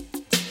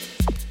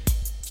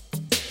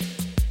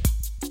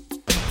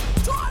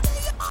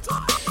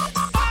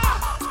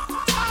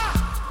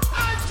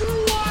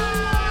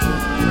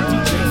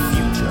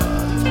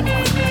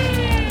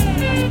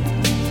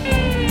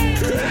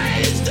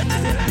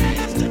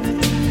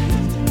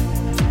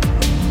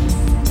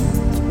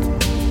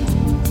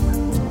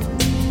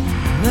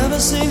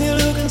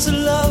so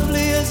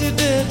lovely as you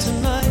did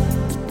tonight.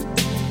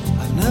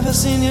 I've never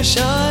seen you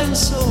shine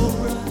so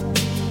bright.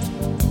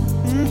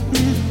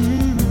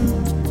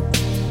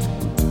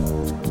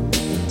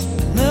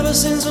 I've never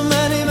seen so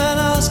many men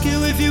ask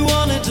you if you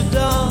wanted to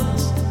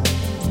dance.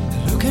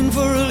 They're looking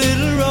for a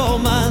little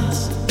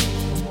romance.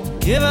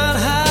 Give it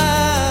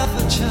half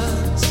a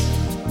chance.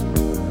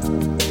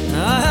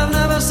 I have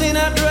never seen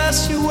that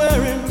dress you're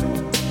wearing,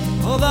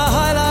 or the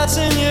highlights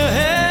in your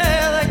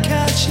hair that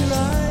catch your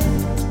eye.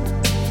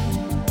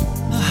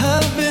 I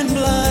have been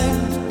blind.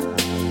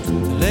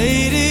 The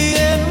lady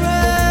in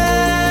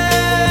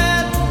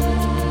red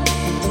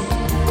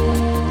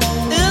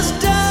is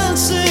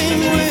dancing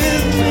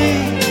with me,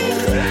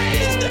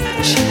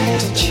 cheek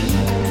to cheek.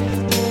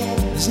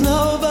 There's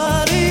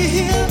nobody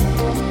here.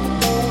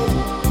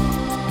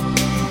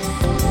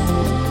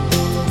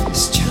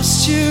 It's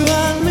just you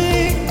and me.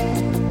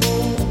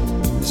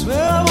 It's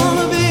where I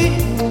wanna be,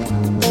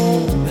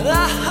 but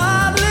I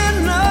hardly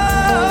know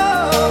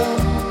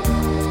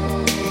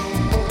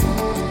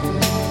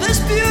this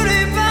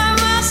beauty by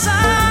my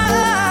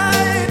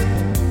side.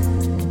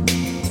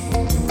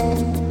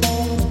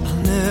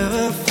 I'll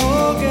never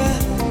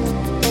forget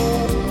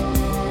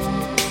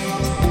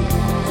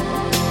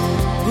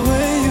the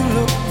way you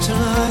look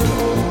tonight.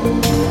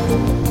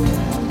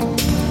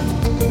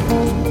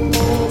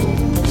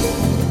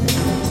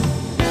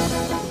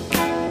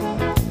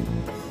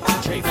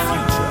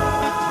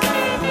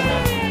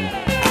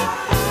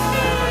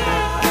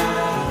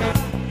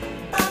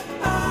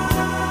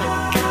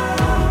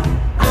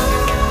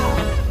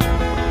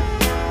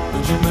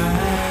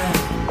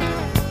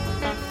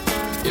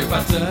 If I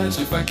touch,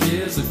 if I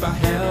kiss, if I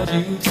held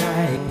you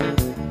tight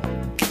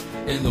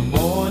in the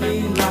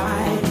morning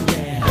light,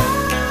 yeah.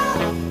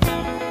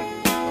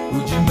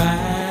 Would you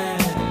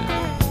mind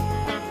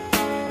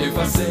if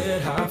I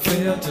said how I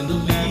felt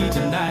tenderly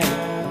tonight?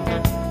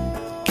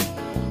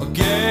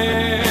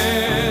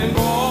 Again,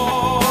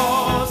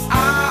 'cause I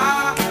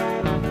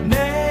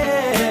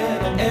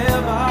never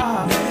ever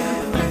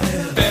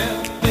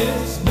felt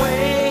this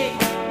way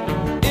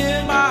in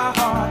my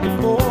heart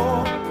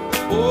before.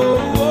 Oh,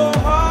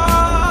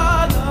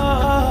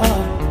 love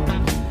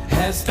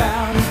has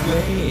found its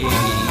way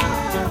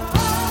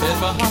in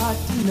my heart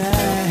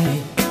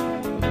tonight.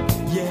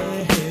 Yeah,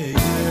 yeah.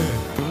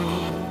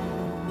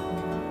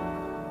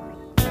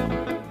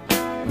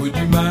 Would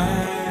you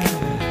mind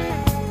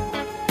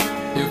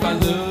if I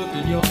looked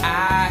in your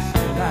eyes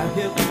and I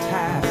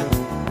hypnotize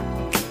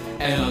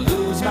and I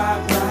lose my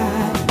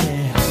pride?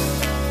 Yeah.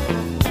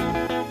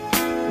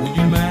 Would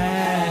you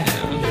mind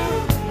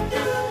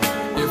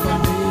if I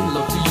made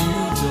love to you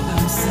till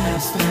I'm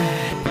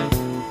satisfied?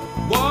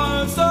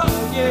 Once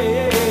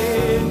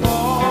again,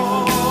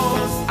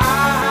 'cause I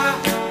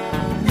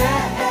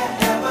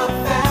never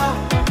felt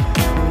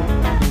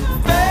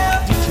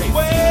this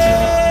way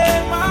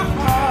in my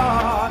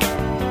heart.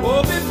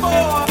 Oh,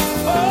 before,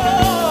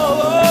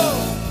 oh,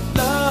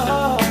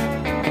 love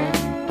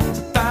has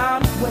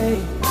found a way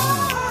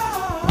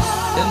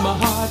in my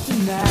heart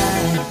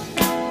tonight.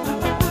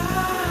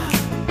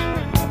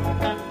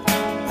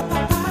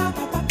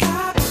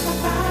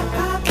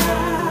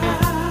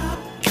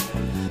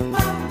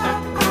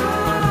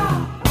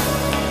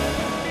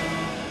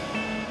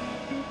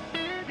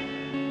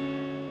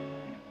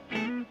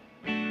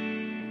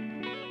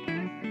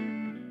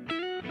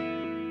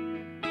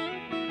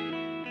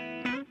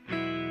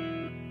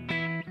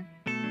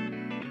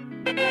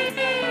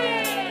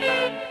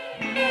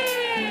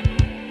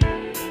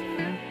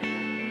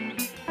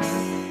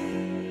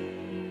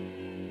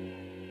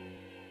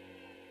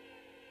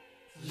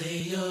 Lay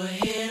your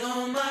head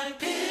on my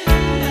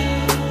pillow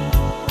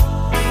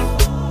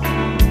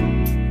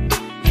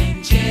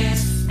and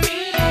just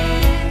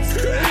relax.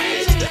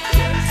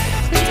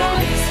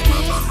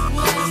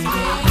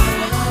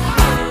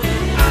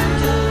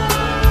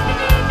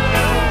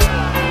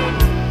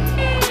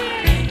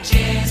 And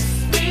just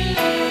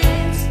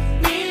relax,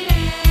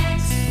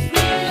 relax.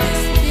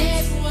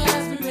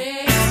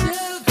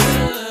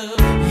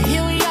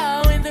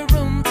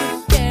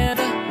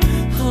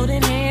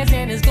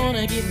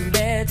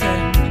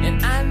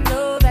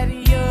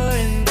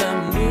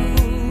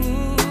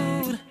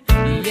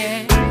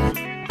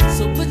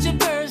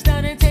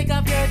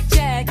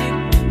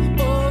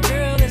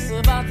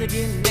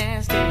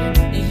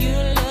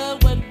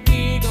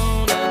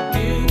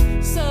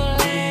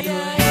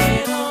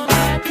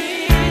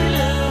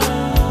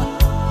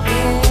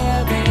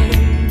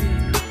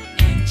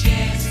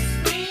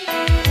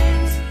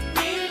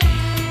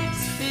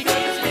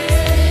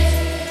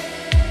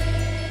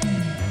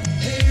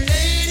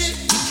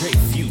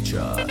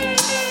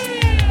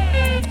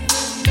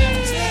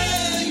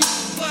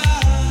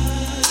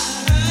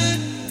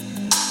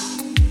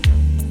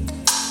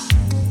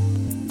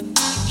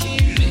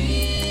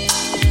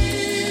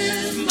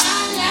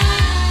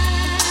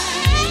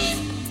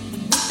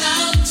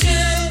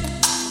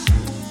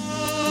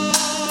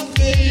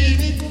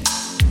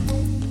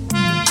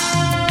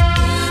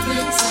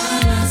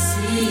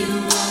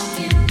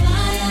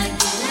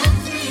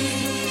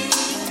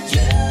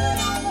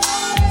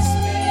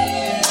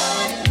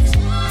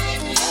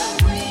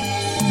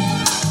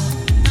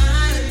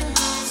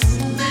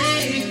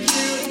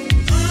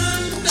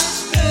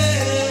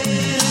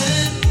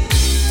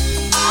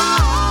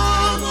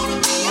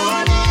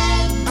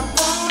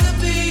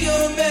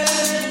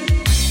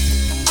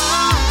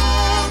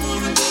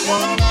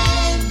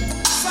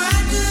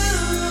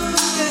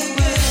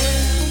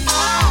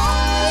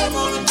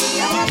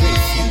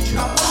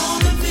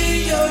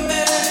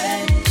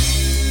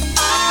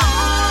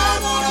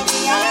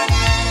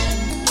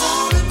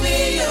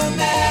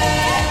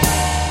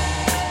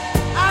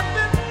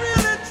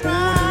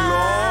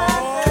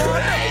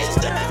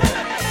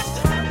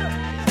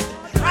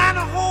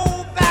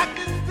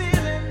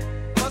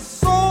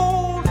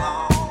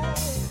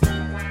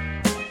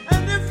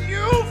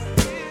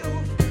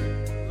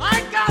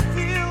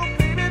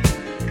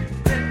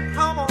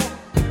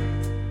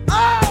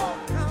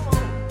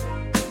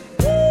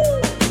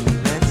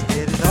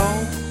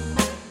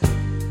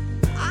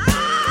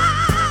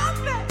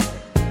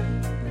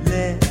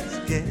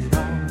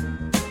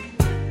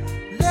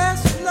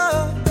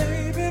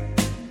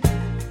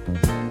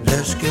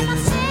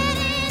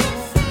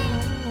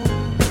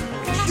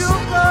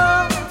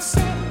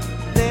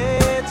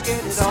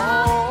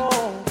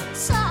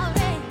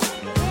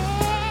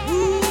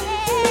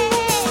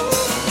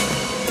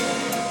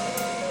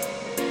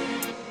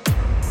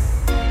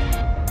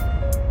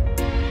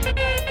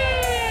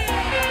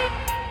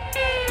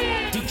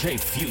 DJ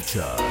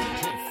Future.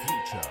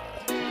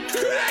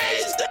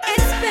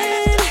 It's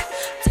been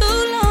too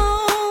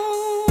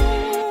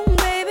long,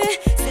 baby,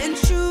 since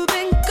you've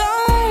been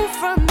gone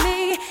from me,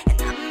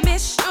 and I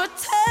miss your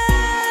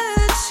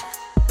touch.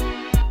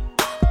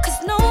 'Cause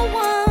no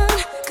one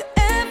could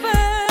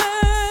ever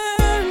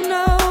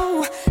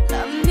know,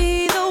 love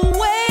me the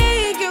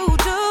way you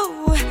do.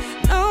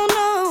 No,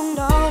 no,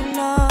 no,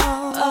 no.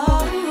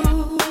 Oh,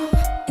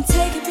 and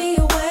taking me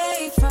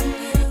away from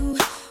you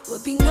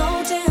would be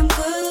no damn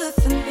good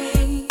for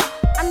me.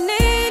 I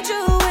need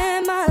you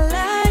in my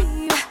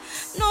life.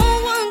 No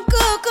one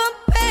could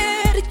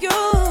compare to you.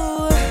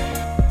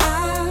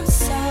 I'm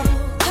so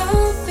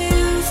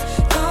confused.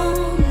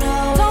 Don't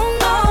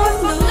know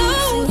if I'm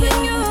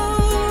losing you.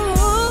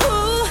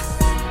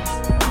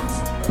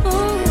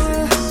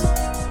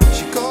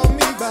 She caught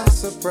me by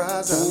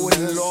surprise, I will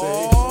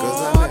say,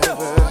 'cause I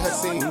never had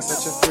seen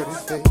such a pretty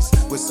face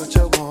with such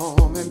a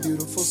warm and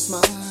beautiful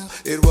smile.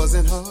 It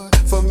wasn't hard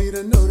for me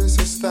to notice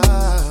her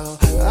style.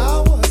 I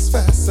was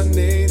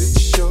fascinated,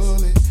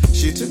 surely.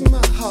 She took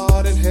my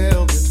heart and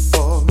held it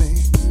for me.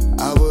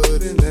 I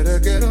wouldn't let her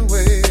get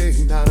away,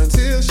 not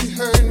until she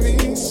heard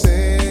me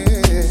say,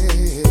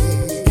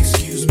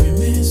 excuse me,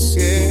 miss,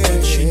 yeah.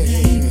 what's your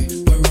name?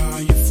 Where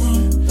are you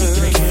from?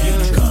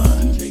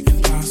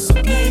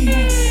 Possibly.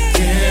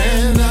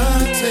 Can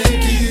I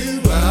take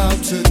you out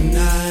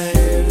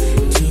tonight?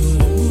 To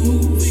a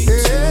movie, to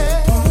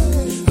a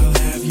party. I'll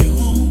have you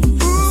home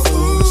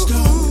before it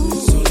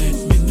starts, so let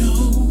me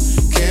know.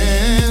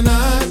 Can I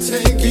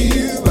take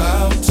you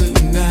out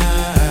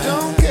tonight?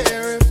 Don't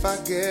care if I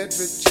get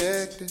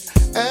rejected.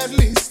 At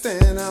least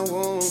then I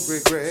won't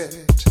regret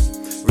it.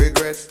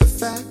 Regret the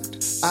fact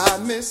I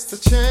missed the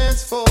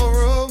chance for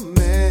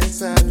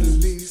romance. At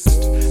least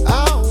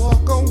I'll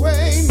walk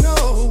away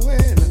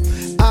knowing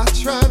I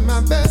tried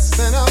my best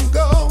and I'm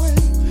going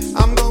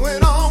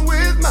on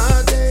with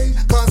my day.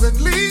 'Cause at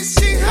least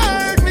she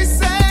heard me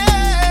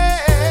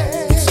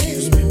say,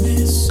 Excuse me,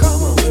 miss,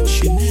 come on. what's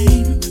your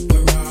name?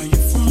 Where are you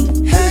from?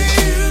 Hey,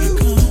 Here to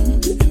come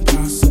and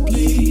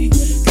possibly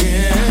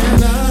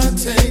can I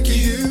take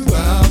you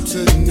out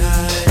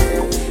tonight?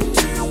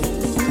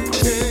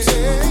 Yeah,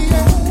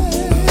 yeah.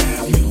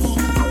 have you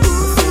home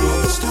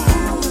before it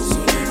starts, so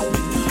let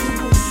me know.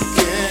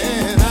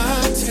 Can I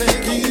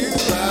take you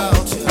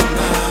out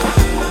tonight?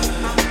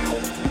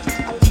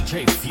 DJ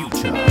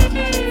Future.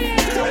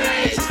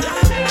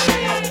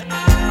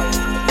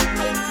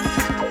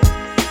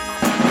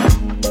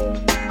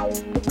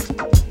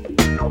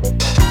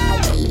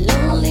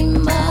 Lonely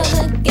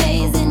mother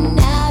gazing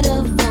out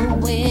of the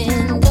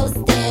window,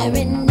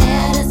 staring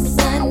at a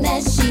sun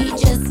that she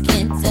just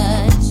can't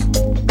touch.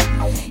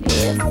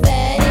 If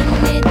at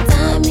any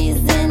time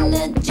he's in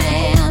a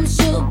jam,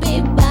 she'll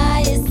be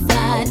by his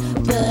side,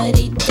 but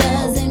he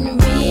doesn't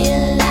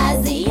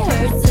realize he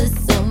hurts her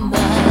so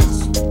much.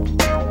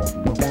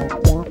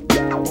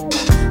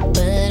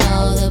 But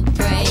all the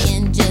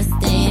praying just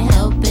ain't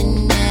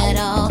helping at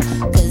all,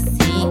 'cause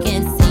he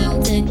can't seem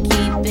to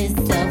keep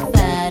himself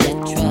out of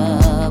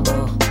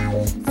trouble.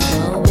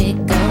 So he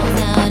goes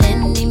out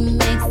and he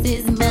makes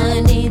his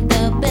money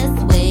the best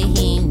way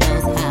he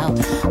knows how.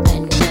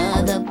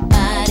 Another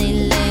body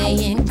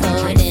laying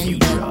caught in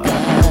the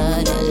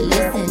gutter.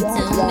 Listen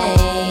to me.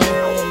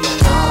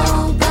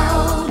 Don't go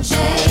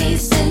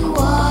chasing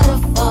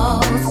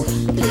waterfalls.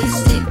 Please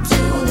stick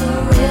to the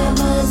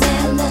rivers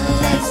and the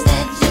lakes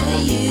that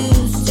you're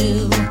used to.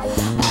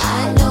 I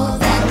know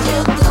that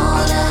you're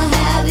gonna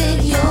have it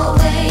your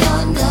way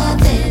or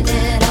nothing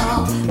at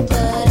all,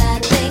 but I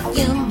think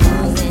you're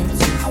moving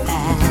too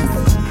fast.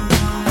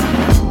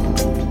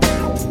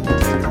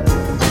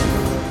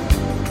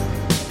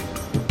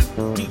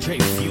 DJ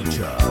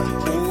Future.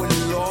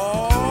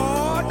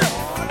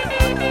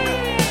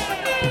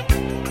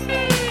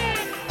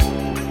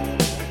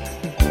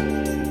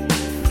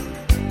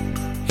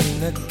 Hey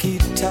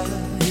Nikita,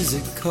 is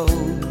it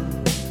cold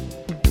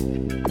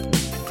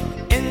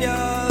in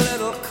your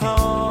little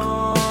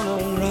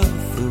corner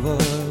of the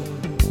world?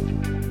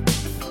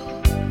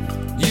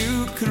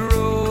 You could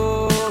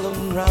roll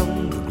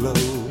around the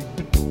globe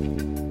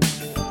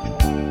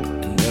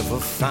and never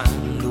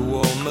find a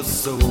warmer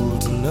soul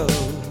to know.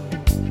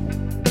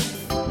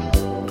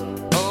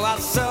 Oh, I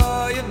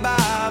saw you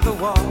by the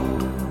wall,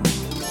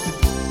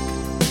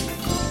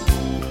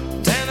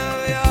 10 of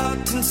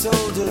your tin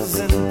soldiers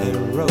in a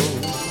row,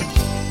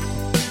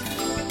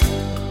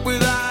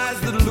 with eyes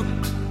that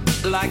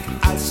looked like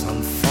ice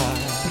on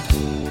fire.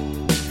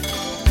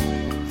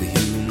 The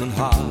human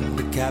heart,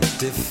 a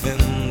captive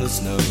in the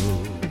snow.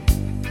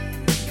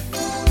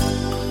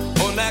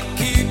 Oh,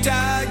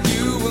 Nikita,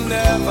 you will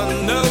never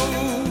know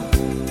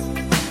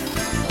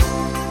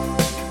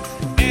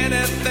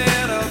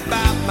anything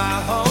about my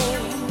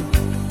home.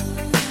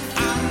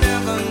 I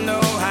never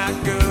know how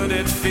good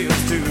it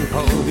feels to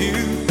hold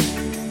you.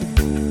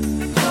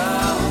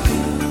 Oh,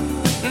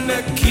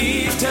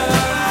 Nikita,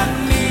 I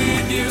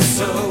need you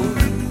so.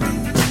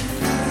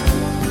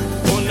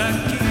 Oh,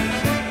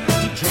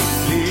 Nikita,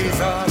 these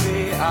are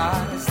the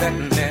eyes that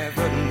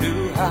never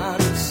knew how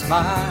to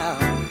smile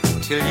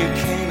till you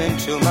came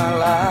into my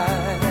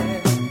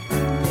life.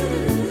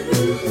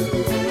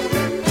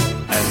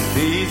 And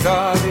these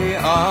are the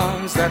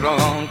arms that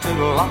long to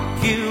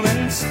lock you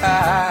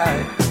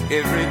inside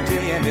every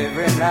day and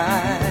every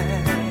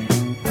night.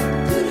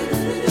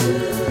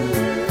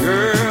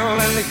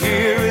 Girl, and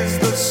here is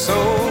the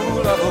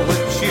soul of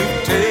which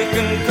you've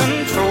taken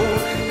control.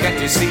 Can't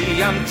you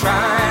see I'm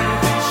trying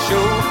to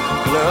show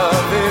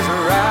love is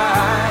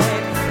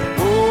right?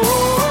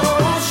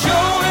 Oh,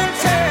 show and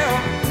tell,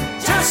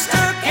 just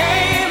a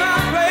game I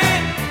play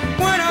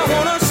when I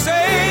wanna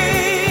say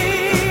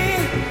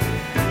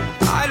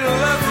I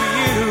love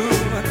you,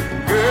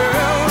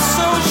 girl.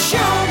 So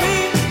show me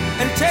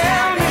and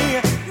tell me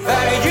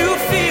that you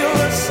feel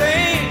the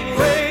same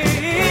way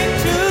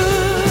too.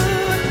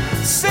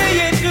 Say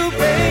it do,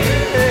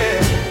 baby.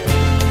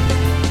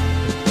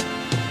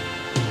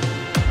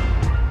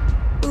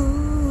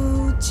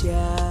 Ooh,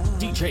 child.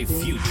 DJ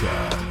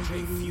Future.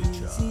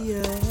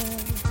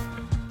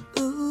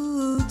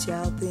 Ooh,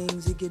 child,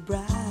 things will get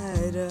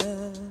brighter.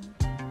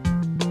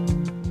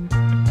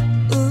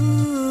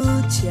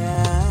 Ooh,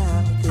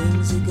 child,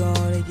 things are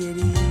gonna get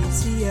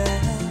easier.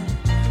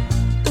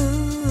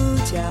 Ooh,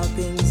 child,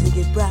 things will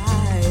get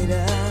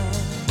brighter.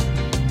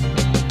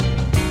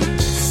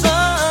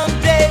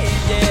 Someday,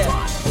 yeah,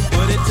 we'll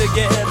put it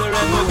together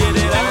and we'll get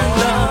it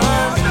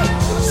undone.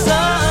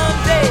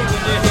 Someday,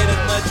 when your head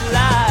is much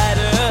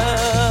lighter.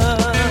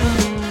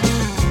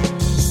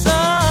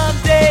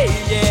 Someday,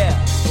 yeah,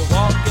 we'll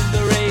walk in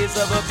the rays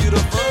of a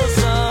beautiful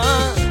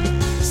sun.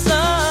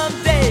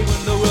 Someday,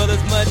 when the world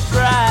is much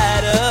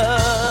brighter.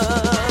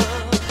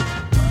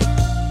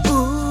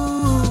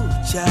 Ooh,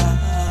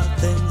 child,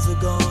 things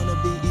are gonna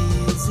be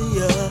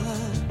easier.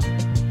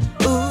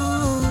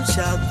 Ooh,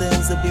 child,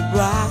 things will be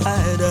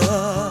brighter.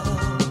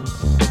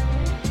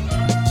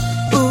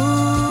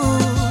 Ooh,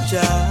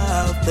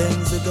 child,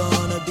 things are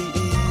gonna be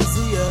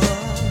easier.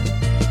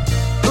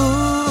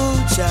 Ooh,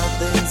 child,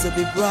 things will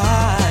be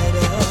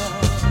brighter.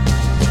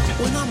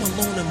 When I'm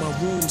alone in my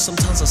room,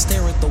 sometimes I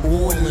stare at the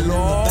wall, and in the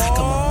back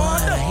of my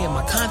mind I hear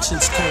my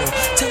conscience call,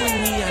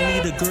 telling me I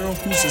need a girl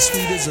who's as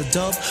sweet as a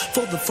dove.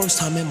 For the first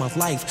time in my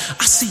life,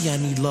 I see I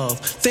need love.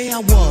 There I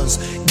was,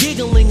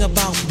 giggling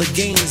about the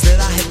games that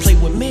I had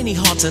played with many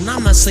hearts, and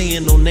I'm not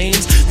saying no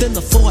names. Then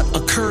the thought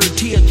occurred,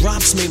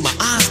 teardrops made my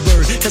eyes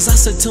burn, cause I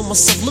said to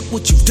myself, look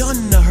what you've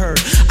done to her.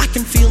 I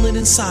can feel it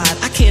inside,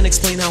 I can't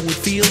explain how it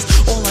feels.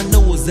 All I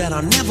know is that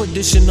I'm never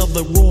dishing of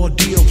the raw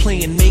deal,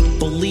 playing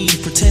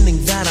make-believe,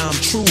 pretending that I'm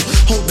true,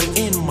 holding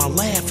in my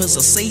laugh as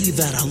I say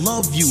that I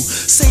love you,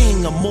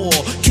 saying I'm more,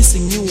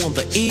 kissing you on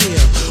the ear,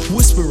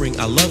 whispering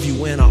I love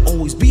you and I'll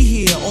always be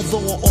here.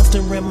 Although I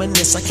often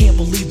reminisce, I can't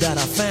believe that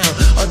I found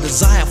a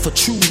desire for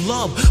true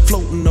love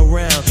floating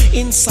around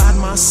inside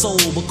my soul,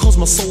 because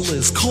my soul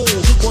is cold.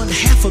 One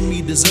half of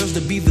me deserves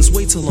to be this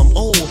way till I'm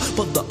old,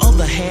 but the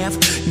other half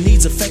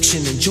needs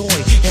affection and joy,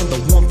 and the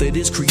warmth that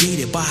is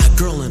created by a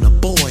girl and a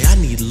boy. I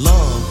need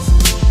love.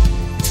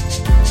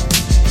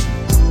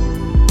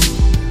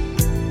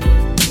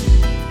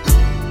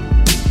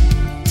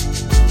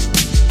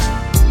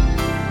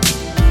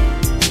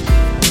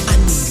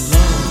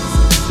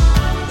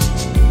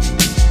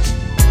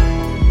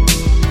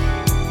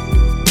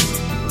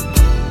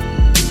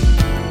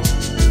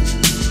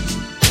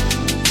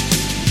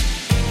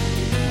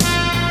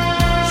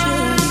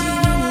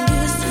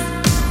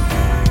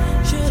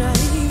 Should I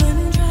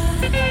even try?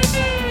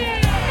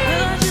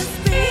 Will I just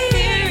be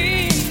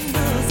hearing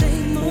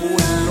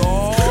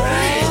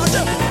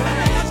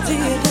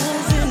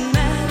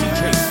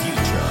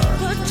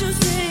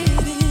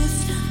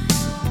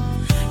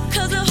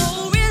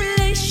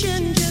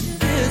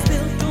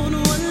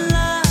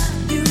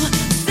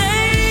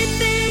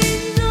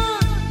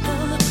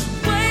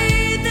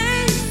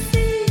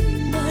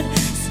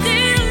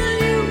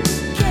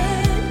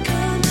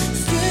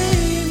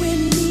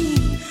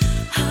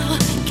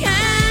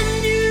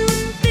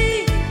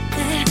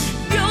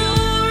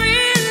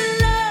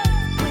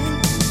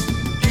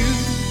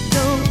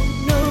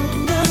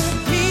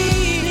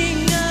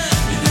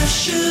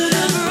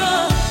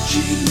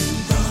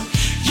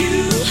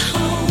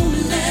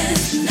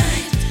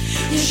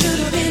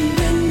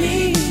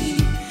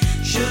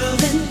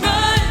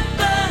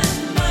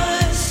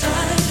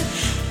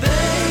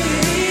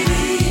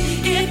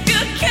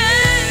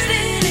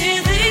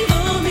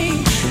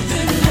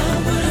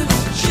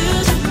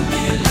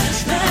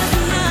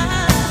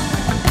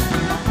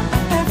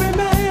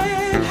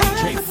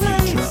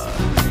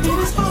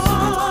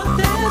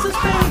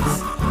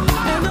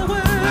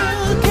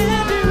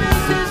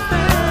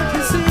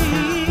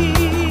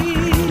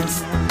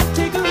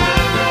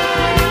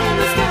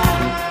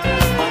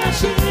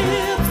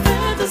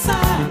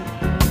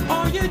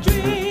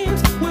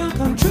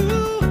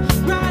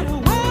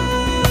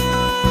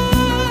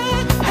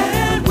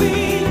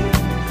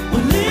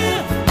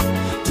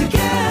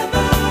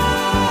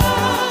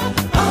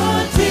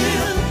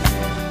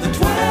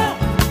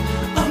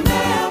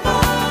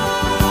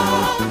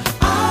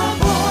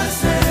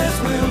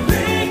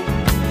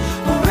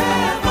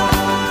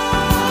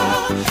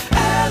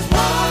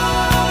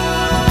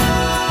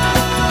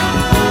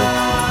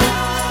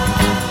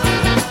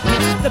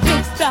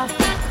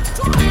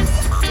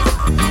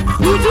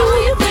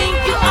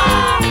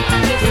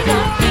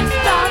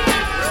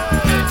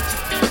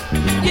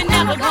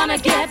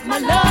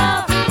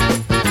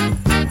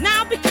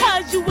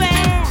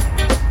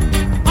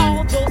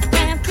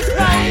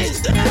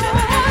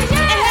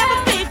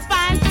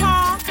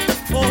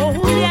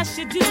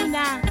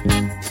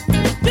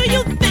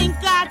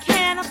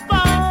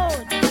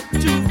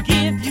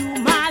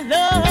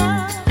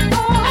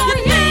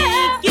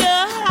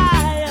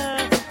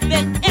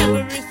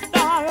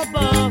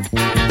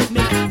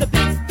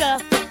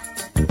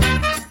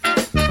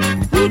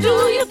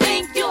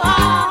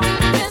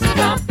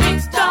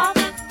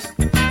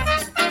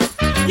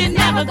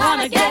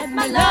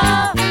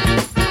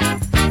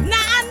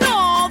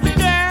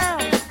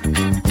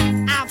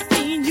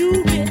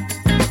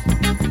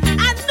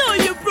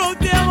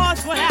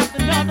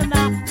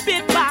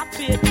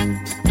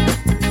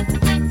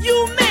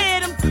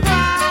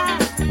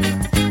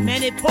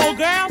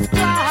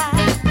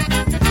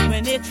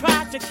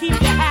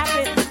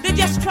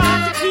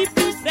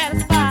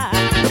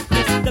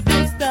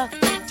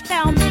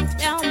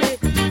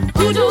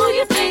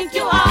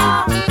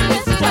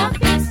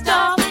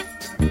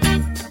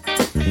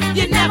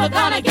never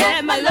gonna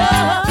get my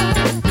love.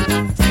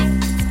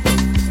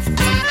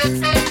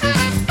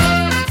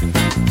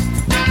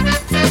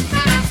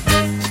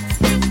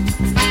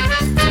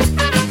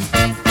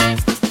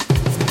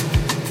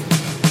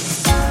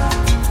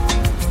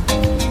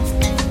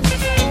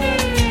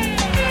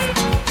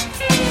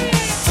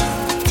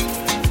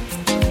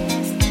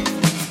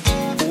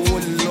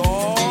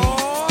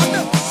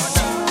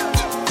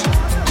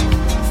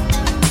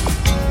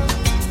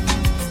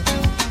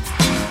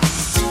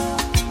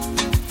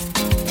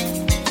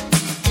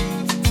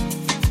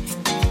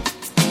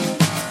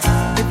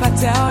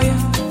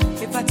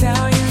 If I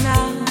tell you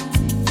now,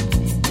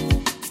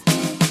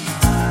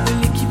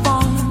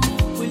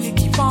 will you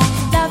keep on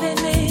loving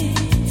me?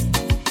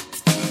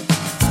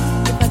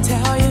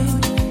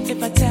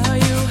 If I tell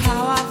you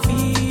how I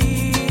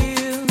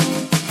feel,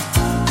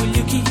 will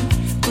you keep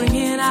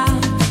bringing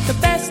out the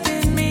best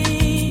in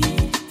me?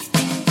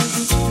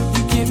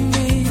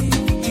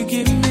 You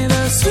give me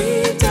the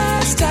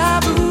sweetest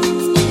taboo.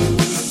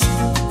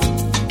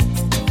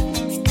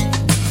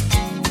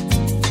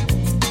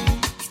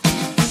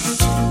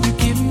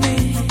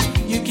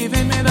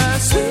 Giving me the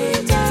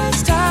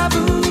sweetest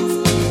taboo,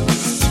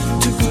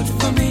 too good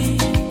for me.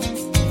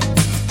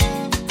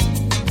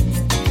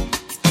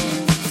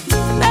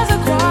 There's a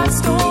quiet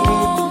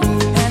storm,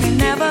 and it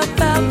never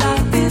felt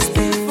like this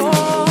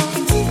before.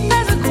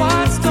 There's a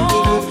quiet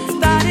storm,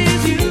 that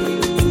is you.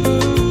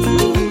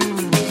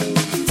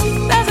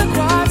 There's a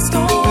quiet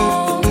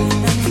storm,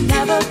 and it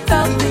never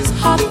felt this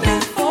hot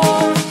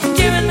before.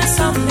 Giving me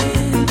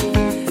something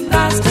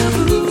that's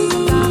taboo.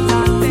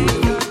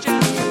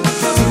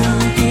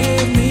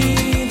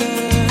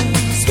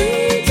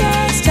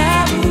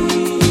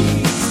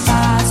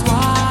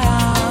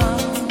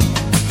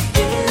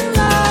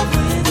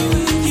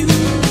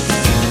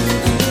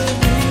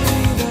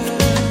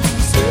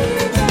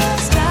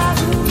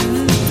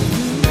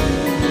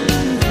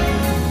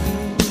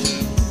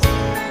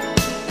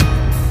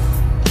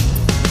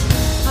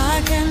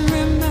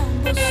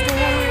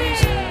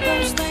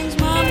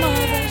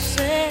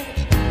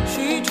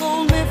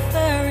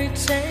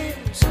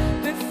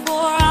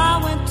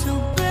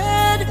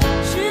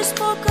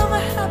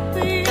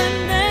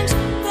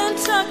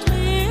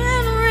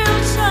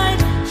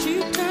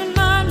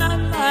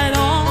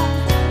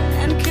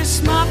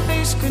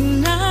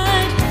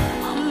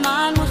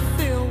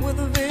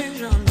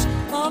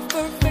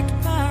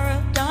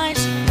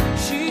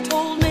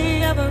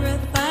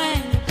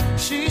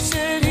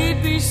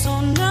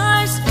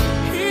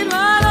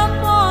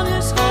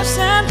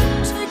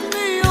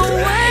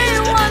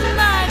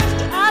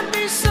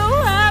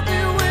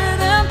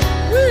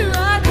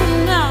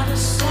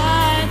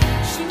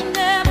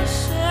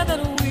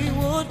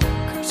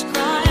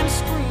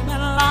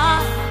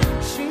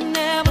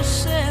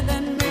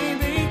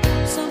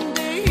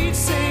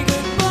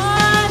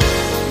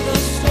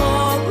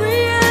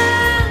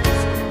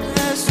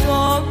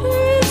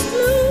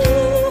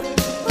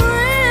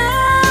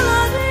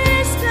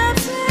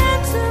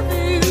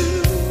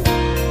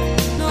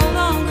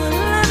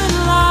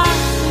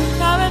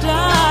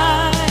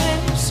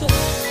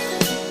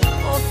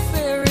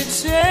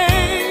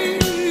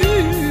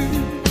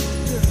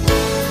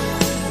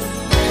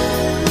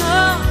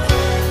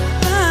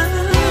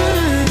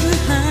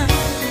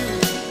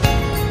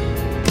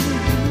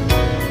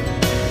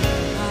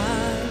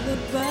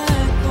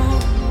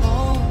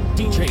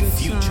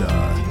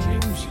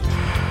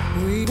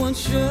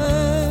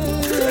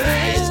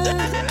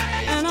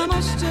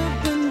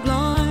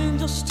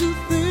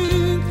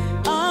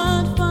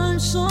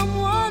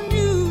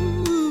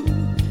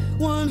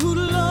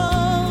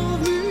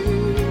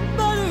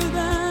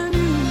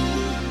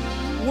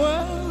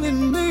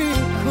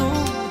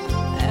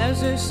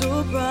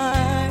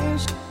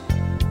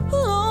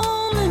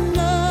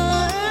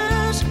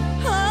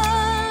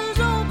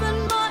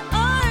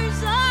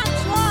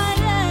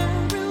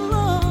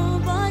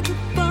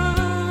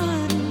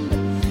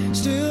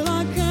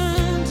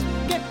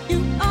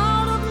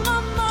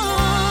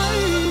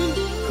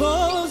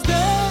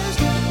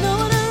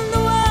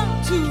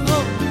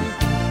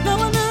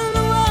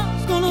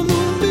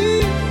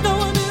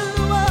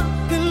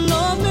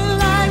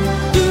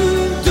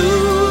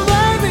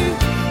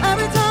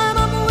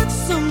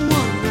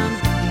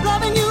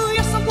 Loving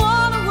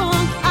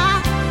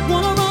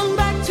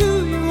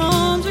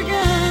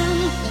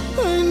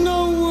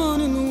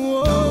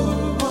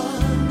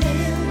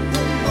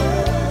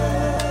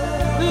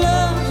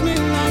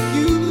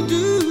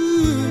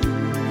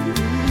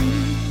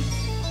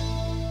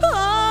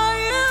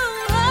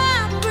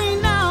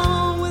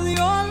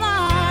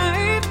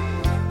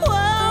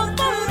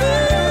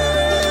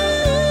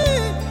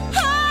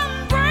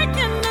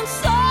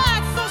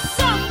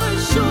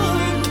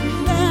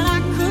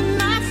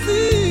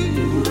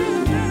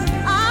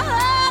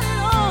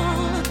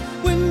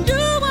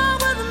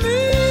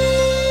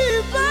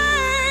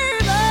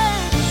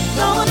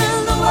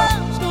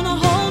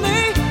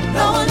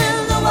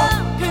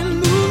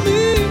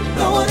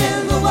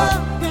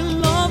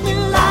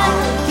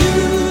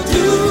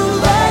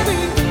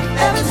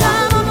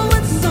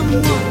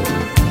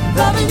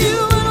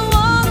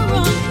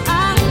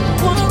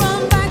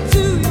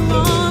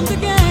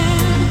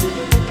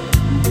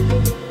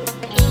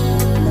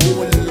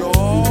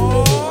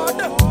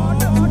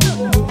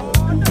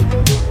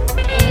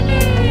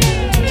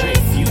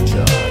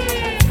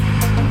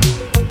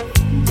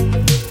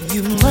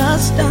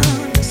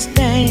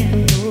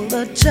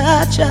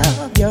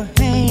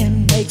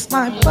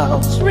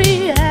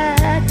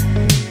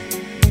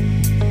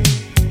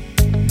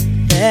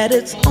that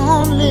it's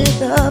only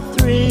the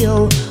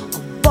thrill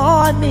of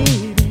boy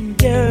meeting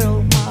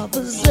girl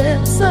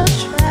opposites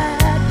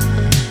attract.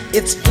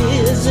 It's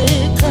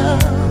physical,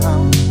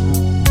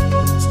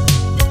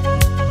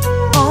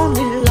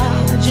 only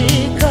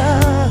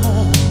logical.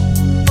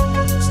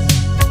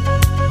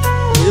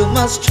 You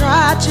must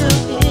try to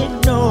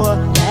ignore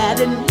that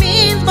it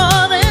means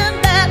more than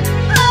that.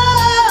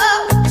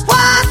 Oh,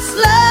 what's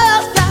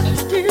love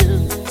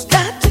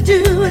got to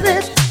do with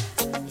it?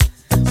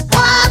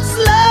 What's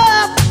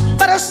love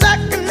but a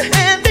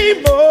second-hand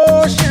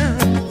emotion?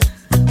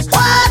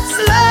 What's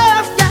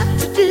love got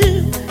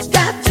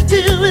to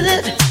do with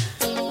it?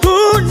 Who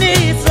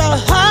needs a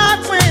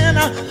heart when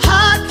a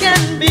heart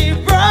can be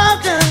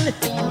broken?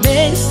 It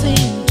may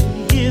seem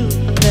to you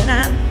that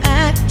I'm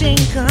acting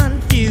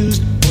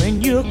confused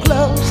when you're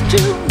close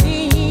to me.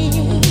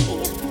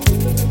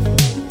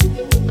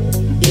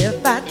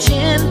 If I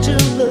tend to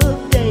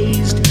look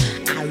dazed,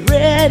 I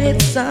read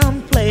it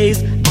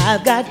someplace.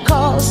 I've got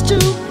cause to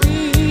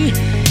be.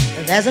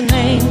 There's a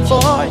name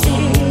for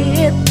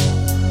it.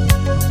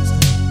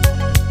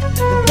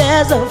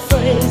 There's a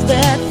phrase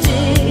that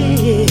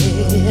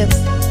fits.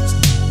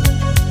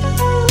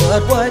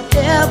 But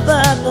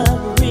whatever the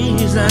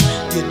reason,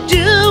 you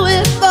do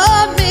it for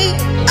me.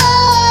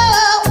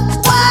 Oh,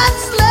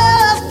 what's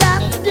love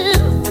got to do?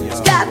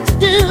 It's got to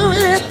do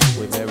with it.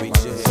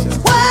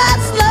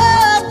 What's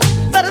love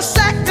but a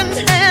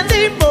second-hand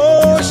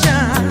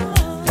emotion?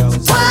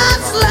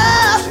 What's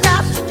love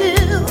got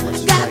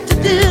to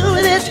do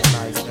with it?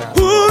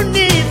 Who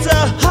needs a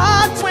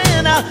heart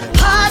when a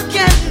heart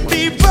can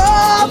be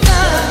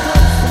broken?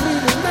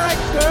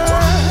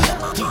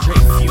 DJ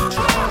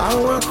Future. I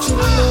want you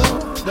to know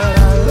that I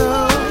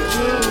love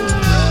you.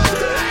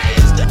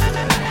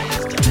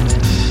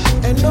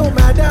 And no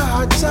matter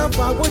how tough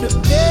I would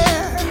appear,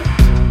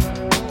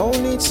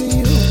 only to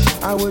you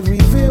I would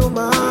reveal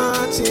my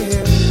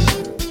tears.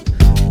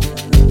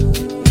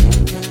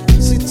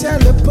 See, tell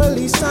the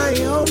police I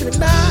ain't home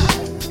tonight.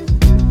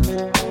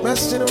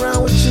 Messing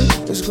around with you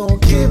is gonna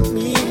give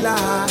me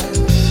life.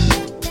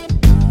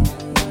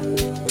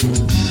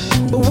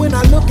 But when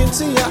I look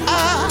into your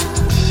eyes,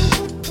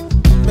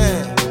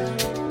 man,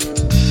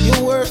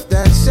 you're worth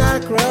that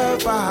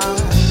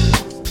sacrifice.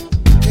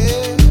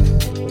 Yeah,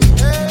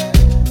 yeah.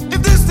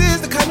 If this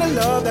is the kind of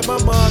love that my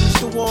mom used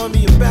to warn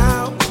me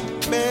about,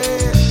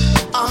 man,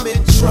 I'm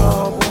in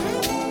trouble.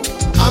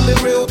 I'm in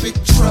real big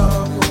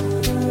trouble.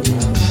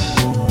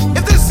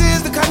 If this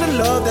is the kind of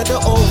love that the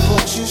old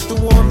folks used to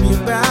warn me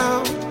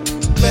about,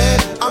 man,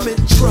 I'm in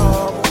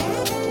trouble.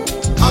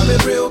 I'm in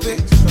real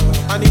big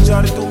trouble. I need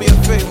y'all to do me a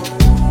favor.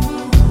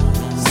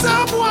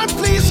 Someone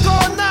please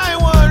call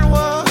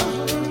 911.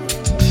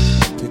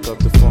 Pick up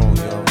the phone,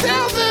 yo.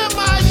 Tell them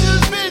I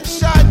just been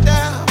shot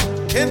down,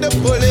 and the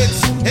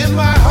bullets in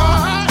my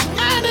heart,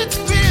 and it's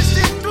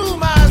piercing through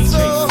my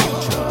soul.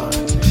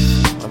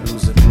 I'm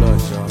losing blood,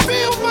 y'all.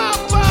 Feel my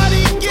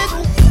body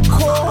getting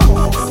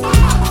cold.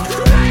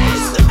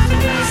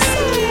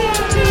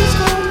 Please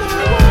call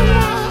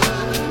 911.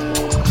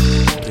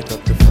 Pick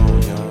up the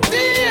phone, y'all.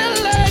 The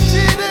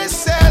alleged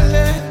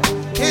assailant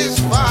is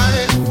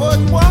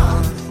 5'1".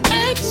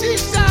 She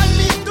shot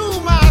me through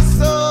my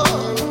soul.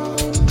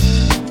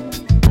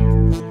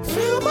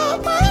 Feel my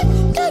mind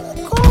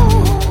getting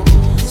cold.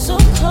 So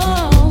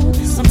cold.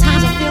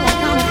 Sometimes I feel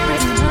like I'm a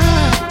prisoner.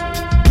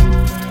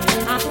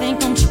 I think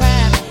I'm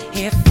trapped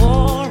here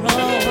for a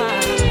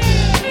while.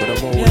 But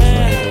I'm always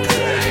right.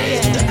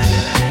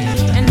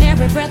 Yeah. And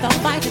every breath I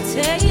fight to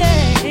take.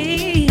 Yeah.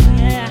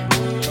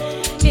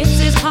 It's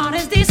as hard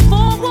as these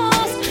four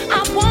walls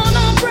I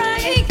wanna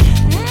break.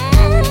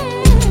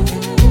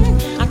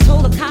 I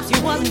told the cops you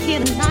wasn't here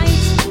tonight.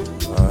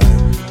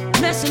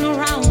 Messing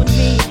around with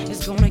me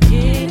is gonna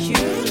get you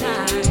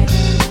tonight.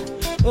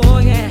 Oh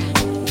yeah,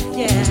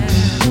 yeah.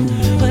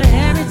 But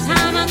every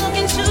time I look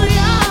into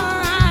your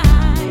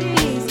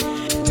eyes,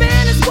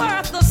 man, it's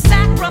worth the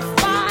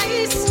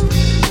sacrifice.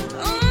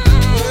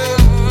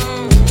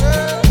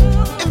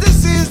 If this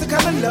is the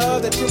kind of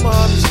love that your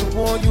mom used to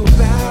warn you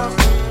about,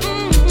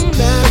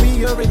 Mary,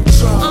 you're in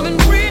trouble. I'm in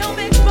real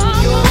big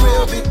trouble. You're in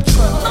real big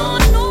trouble.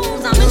 Lord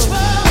knows I'm in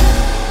trouble.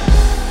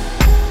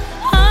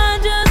 I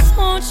just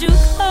want you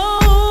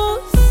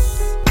close,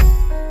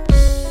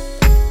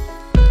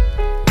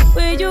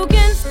 where you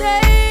can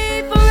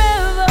stay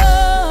forever.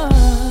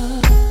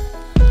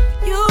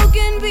 You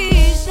can be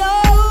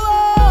sure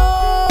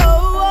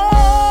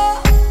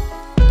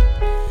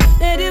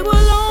that it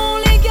will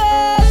only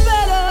get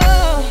better.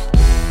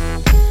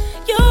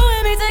 You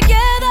and me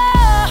together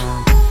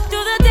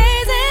through the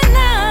days and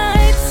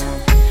nights.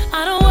 I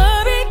don't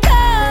worry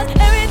 'cause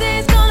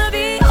everything's gonna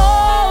be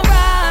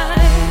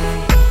alright.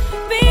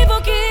 People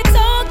keep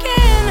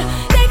talking,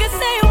 they can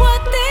say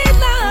what they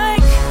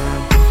like,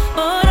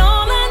 but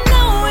all I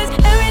know is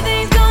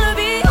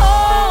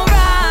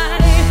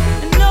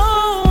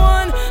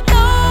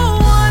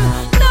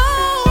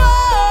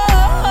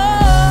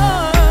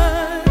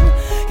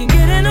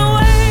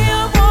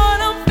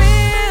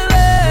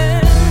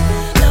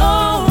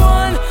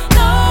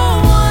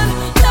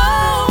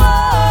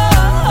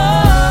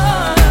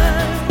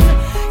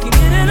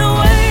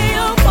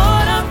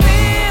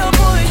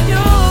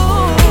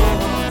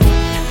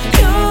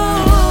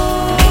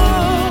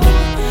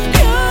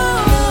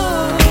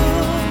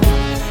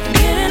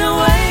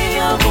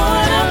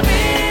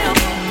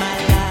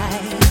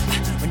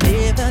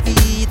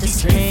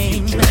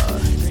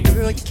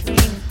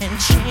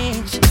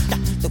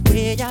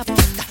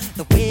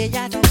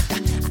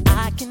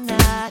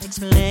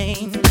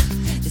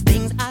the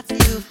things I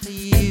feel for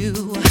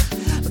you.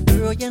 But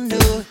girl, you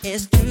know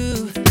it's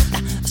true.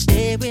 I'll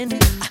stay with you,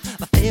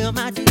 I'll feel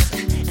my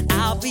dreams, and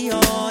I'll be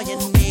all you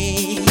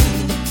need.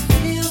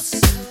 Feels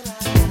so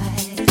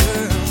right,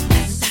 girl.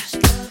 That's the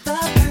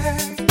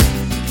perfect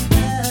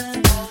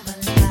love all my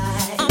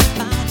life. All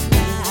my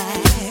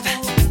life.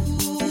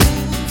 Ooh,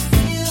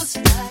 feels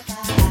like I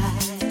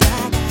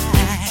found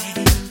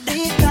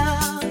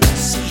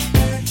this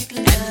perfect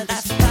love. And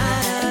I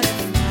found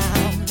it now.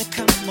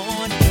 Come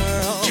on,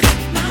 girl.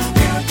 My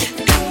world, you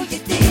know you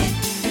did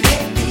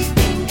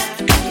everything I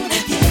wanna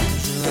give.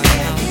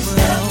 Every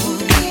love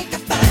we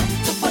could find,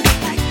 someone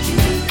like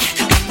you.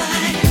 Come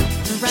find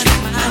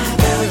my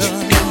world, you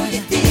know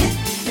you did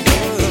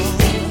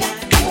everything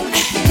I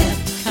wanna give.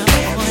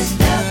 Every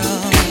love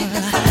we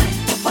could find,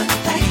 someone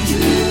like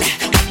you.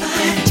 Come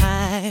find.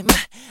 Time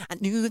I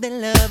knew that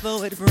love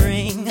would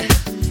bring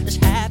this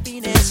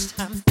happiness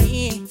I'm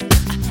being.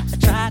 I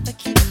tried to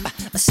keep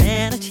my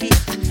sanity.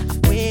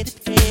 I waited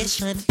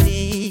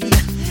patiently.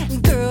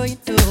 Girl, you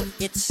know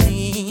it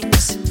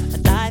seems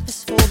life is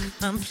so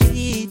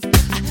complete.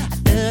 I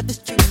love this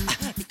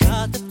truth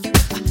because of you.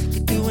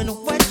 You're doing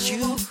what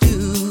you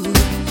do.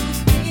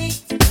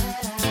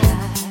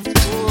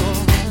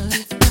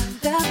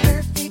 The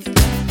perfect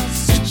love,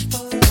 search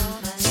for all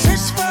my life.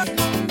 Search for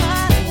all my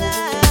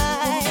life.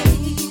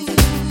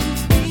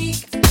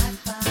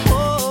 Oh,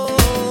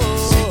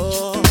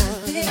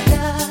 perfect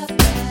love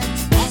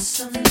that's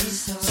awesomely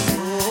so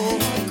right.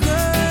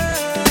 Girl,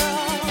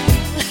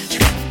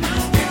 my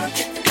world,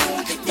 you know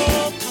you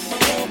did.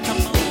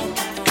 Come on,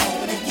 I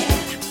wanna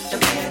get the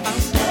very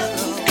best love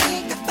we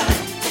can find.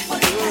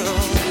 Someone like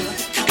you,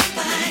 come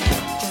find.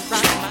 You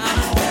rock my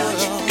world,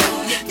 you know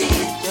you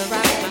did. You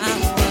rock my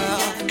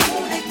world. I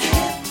wanna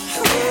give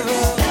the very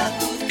best love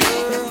we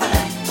can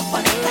find.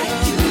 Someone like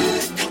you,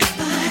 come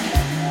find.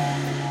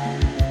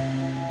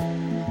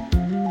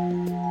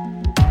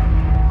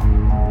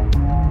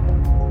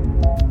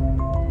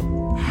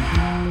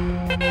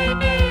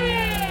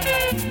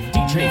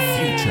 DJ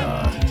Future.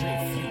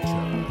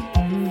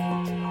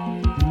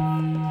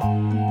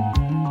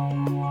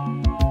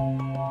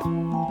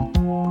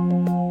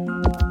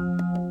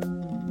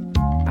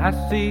 I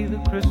see the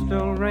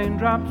crystal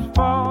raindrops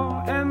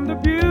fall, and the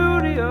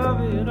beauty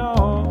of it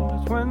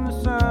all is when the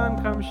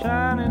sun comes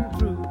shining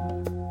through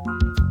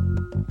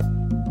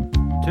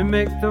to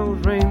make those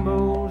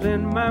rainbows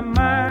in my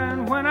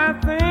mind. When I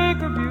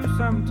think of you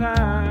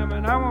sometime,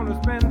 and I want to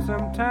spend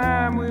some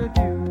time with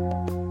you,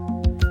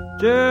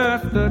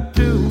 just the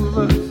two of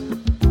us.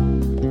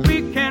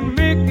 We can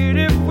make it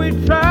if we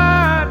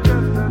try,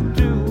 just the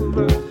two of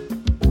us.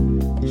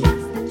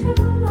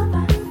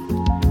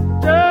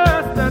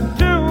 Just the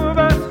two of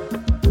us,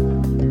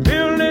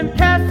 building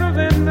castles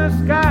in the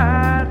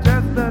sky.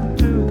 Just the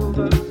two of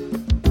us,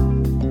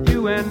 you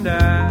and I.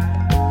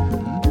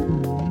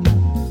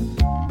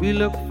 We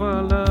look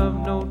for love,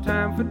 no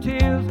time for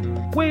tears.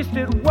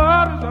 Wasted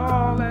water's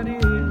all that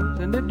is,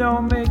 and it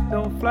don't make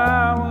no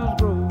flowers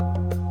grow.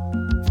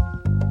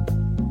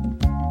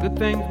 Good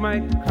things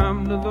might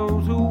come to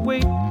those who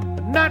wait,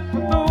 but not for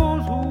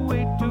those who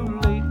wait too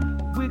late.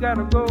 We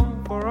gotta go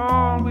for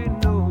all we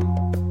know.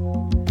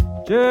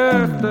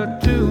 Just the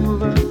two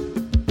of us.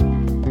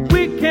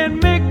 We can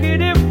make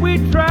it if we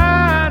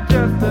try.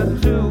 Just the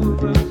two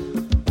of us.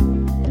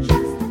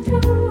 Just the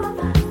two of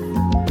us.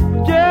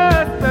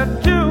 Just the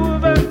two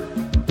of us.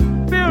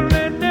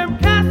 Building them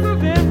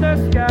castles in the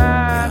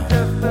sky.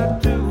 Just the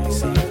two of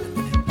us.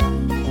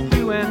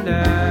 You and I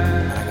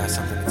got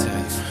something to tell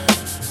you.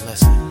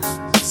 Listen.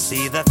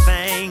 See, the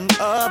thing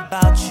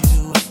about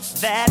you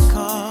that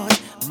caught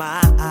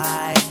my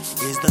eye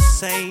is the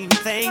same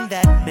thing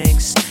that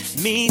makes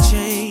me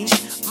change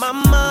my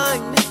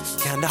mind.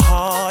 Kinda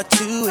hard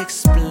to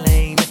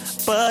explain,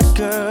 but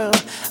girl,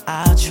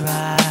 I'll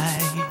try.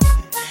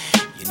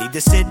 You need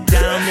to sit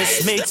down,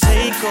 this may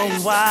take a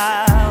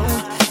while.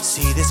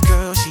 See this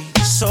girl, she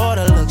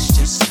sorta looks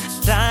just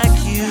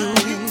like you.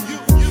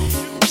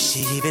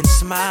 She even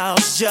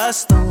smiles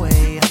just the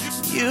way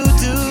you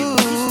do.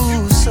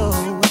 So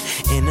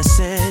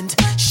innocent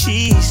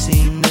she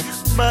seemed,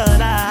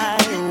 but I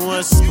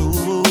was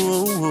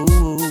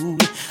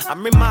fooled.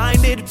 I'm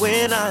reminded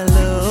when I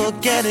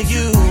look at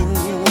you,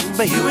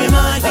 but you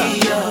remind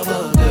me of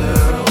a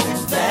girl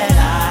that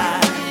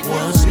I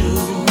once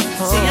knew.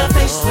 See your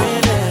face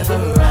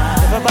whenever I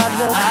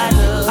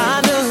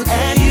look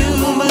at you.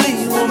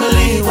 Won't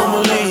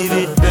believe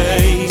it,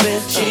 baby.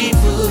 She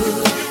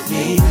put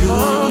me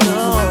through. No.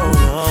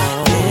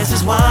 This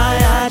is why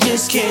I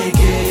just can't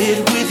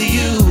get with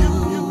you.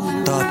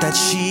 Thought that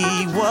she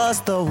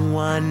was the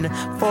one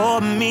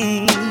for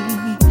me,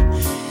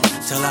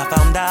 till I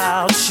found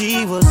out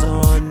she was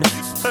on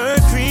her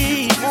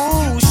creep.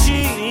 Ooh,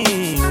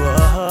 she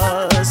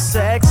was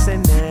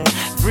sexing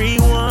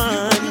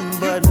everyone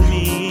but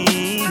me.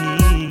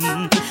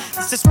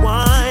 This is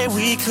why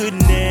we could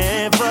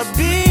never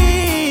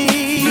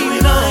be. You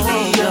remind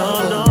me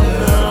of the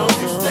girl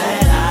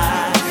that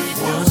I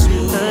once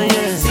knew.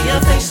 See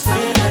your face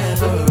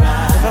whenever I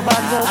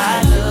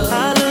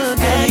look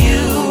at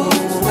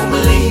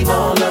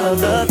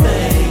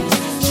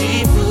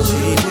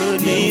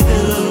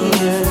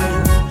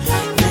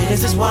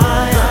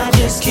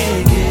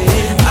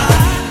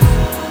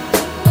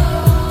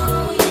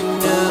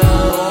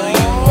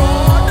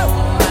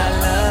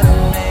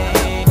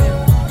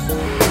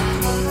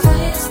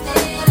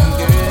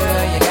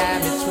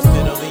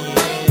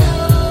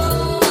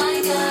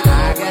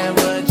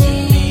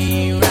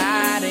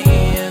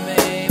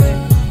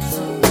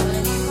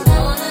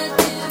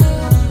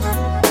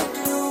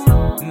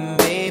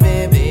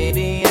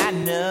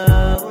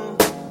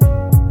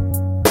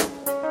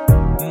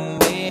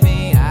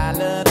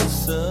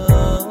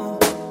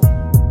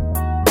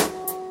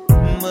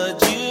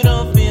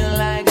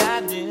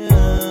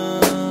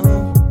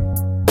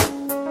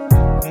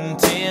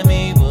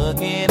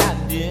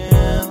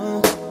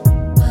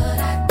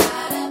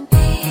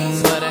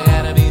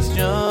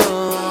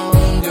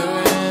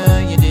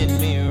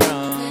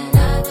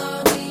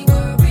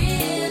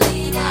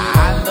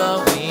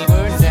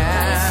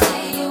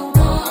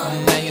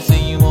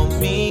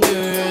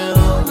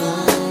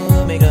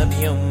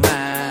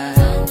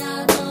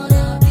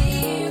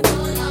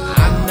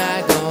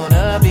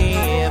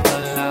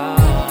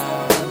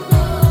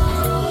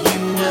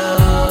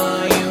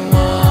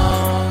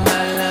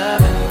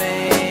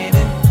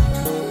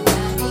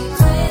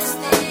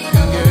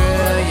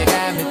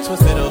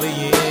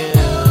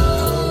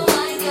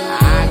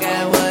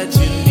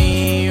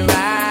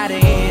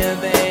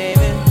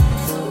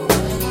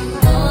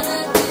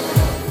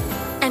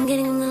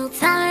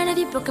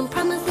you broken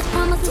promises,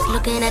 promises.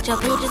 Looking at your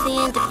pages,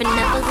 seeing different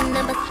numbers and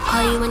numbers.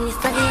 Call you when you're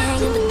stuck here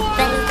hanging with the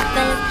fellas,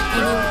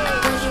 hanging with my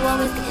girls, you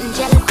always getting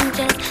jealous and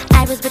jealous.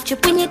 I was with you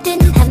when you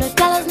didn't have no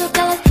dollars, no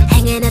dollars.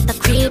 Hanging at the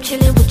crib,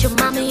 chilling with your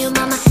mama,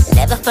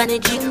 never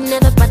funded you,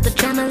 never brought the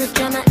drama,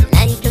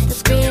 Now you flip the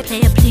script,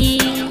 player,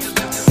 please.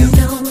 You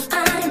know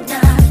I'm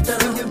not the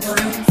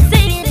one.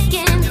 Say it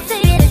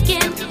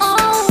again,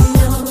 oh.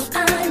 No,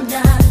 I'm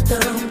not the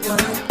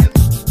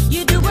one.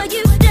 You do what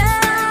you don't.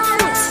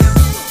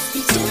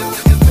 You do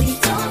or you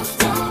don't.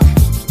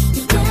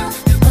 You will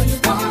or you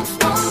won't.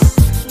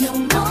 No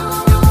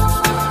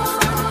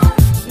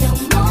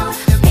more.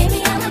 Baby,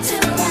 I'm not too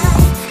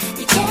right.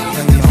 You can't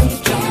or you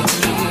can't.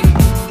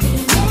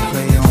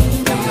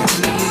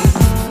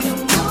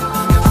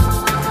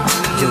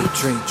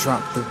 Dre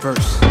drop the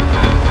verse.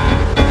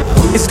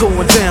 It's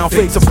going down,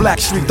 fade to Black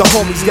Street. The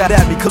homies got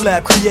at me,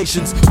 collab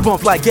creations.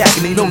 Bump like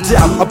agony, no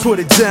doubt. I put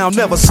it down,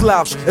 never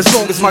slouch. As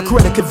long as my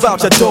credit can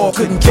vouch, a dog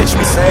couldn't catch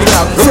me, say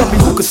out. Tell me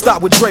who could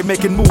stop with Dre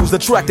making moves,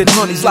 attracting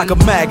honeys like a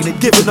magnet,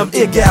 giving them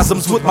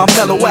orgasms with my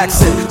mellow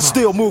accent.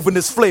 Still moving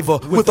this flavor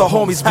with the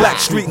homies Black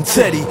Street and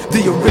Teddy,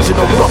 the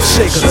original rough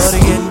shakers.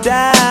 Shutting it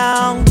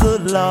down,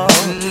 good lord.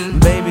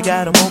 Baby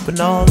got them open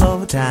all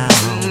over town.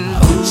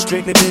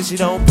 Strictly bitch, you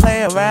don't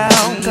play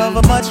around.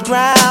 Cover much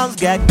grounds,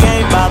 got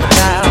game by the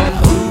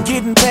pound.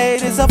 Getting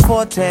paid is a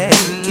forte,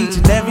 each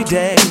and every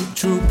day.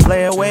 True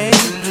play away.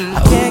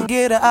 I can't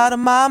get her out of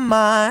my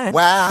mind.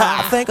 Wow.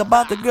 I think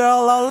about the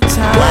girl all the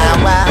time.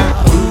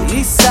 Wow.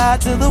 East side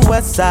to the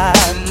west side,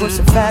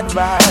 pushing fat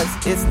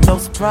rides, it's no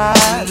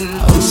surprise.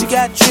 She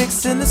got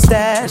tricks in the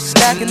stash,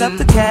 stacking up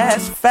the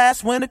cash,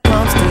 fast when it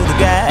comes to the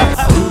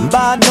gas.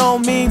 By no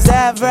means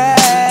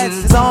average,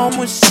 it's on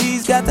when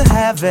she's got to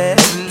have it.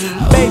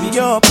 Baby,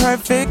 you're a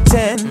perfect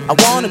 10. I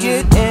wanna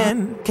get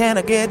in, can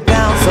I get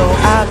down so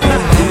I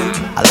can win?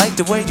 I like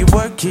the way you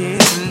work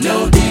it,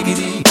 no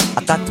diggity.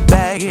 I got to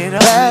bag it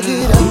up.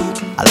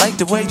 I like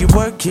the way you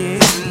work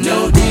it,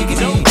 no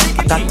diggity.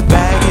 I got to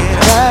bag it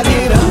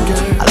up.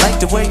 I like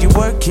the way you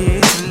work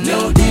it,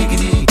 no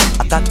diggity.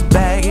 I got to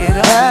bag it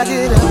up.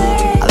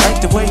 I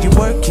like the way you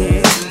work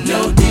it,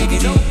 no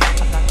diggity.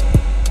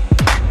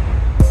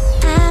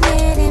 I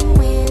met him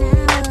when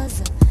I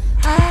was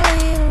a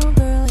little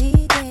girl.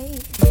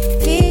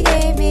 He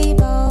gave me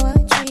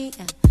poetry.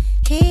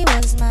 He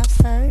was my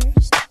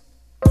first.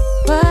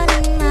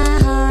 But in my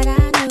heart I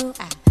knew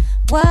I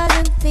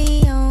wasn't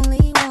the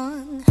only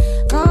one.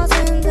 'Cause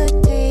when the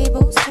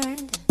tables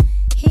turned,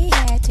 he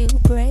had to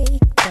break.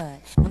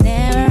 But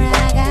whenever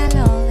I got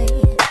lonely,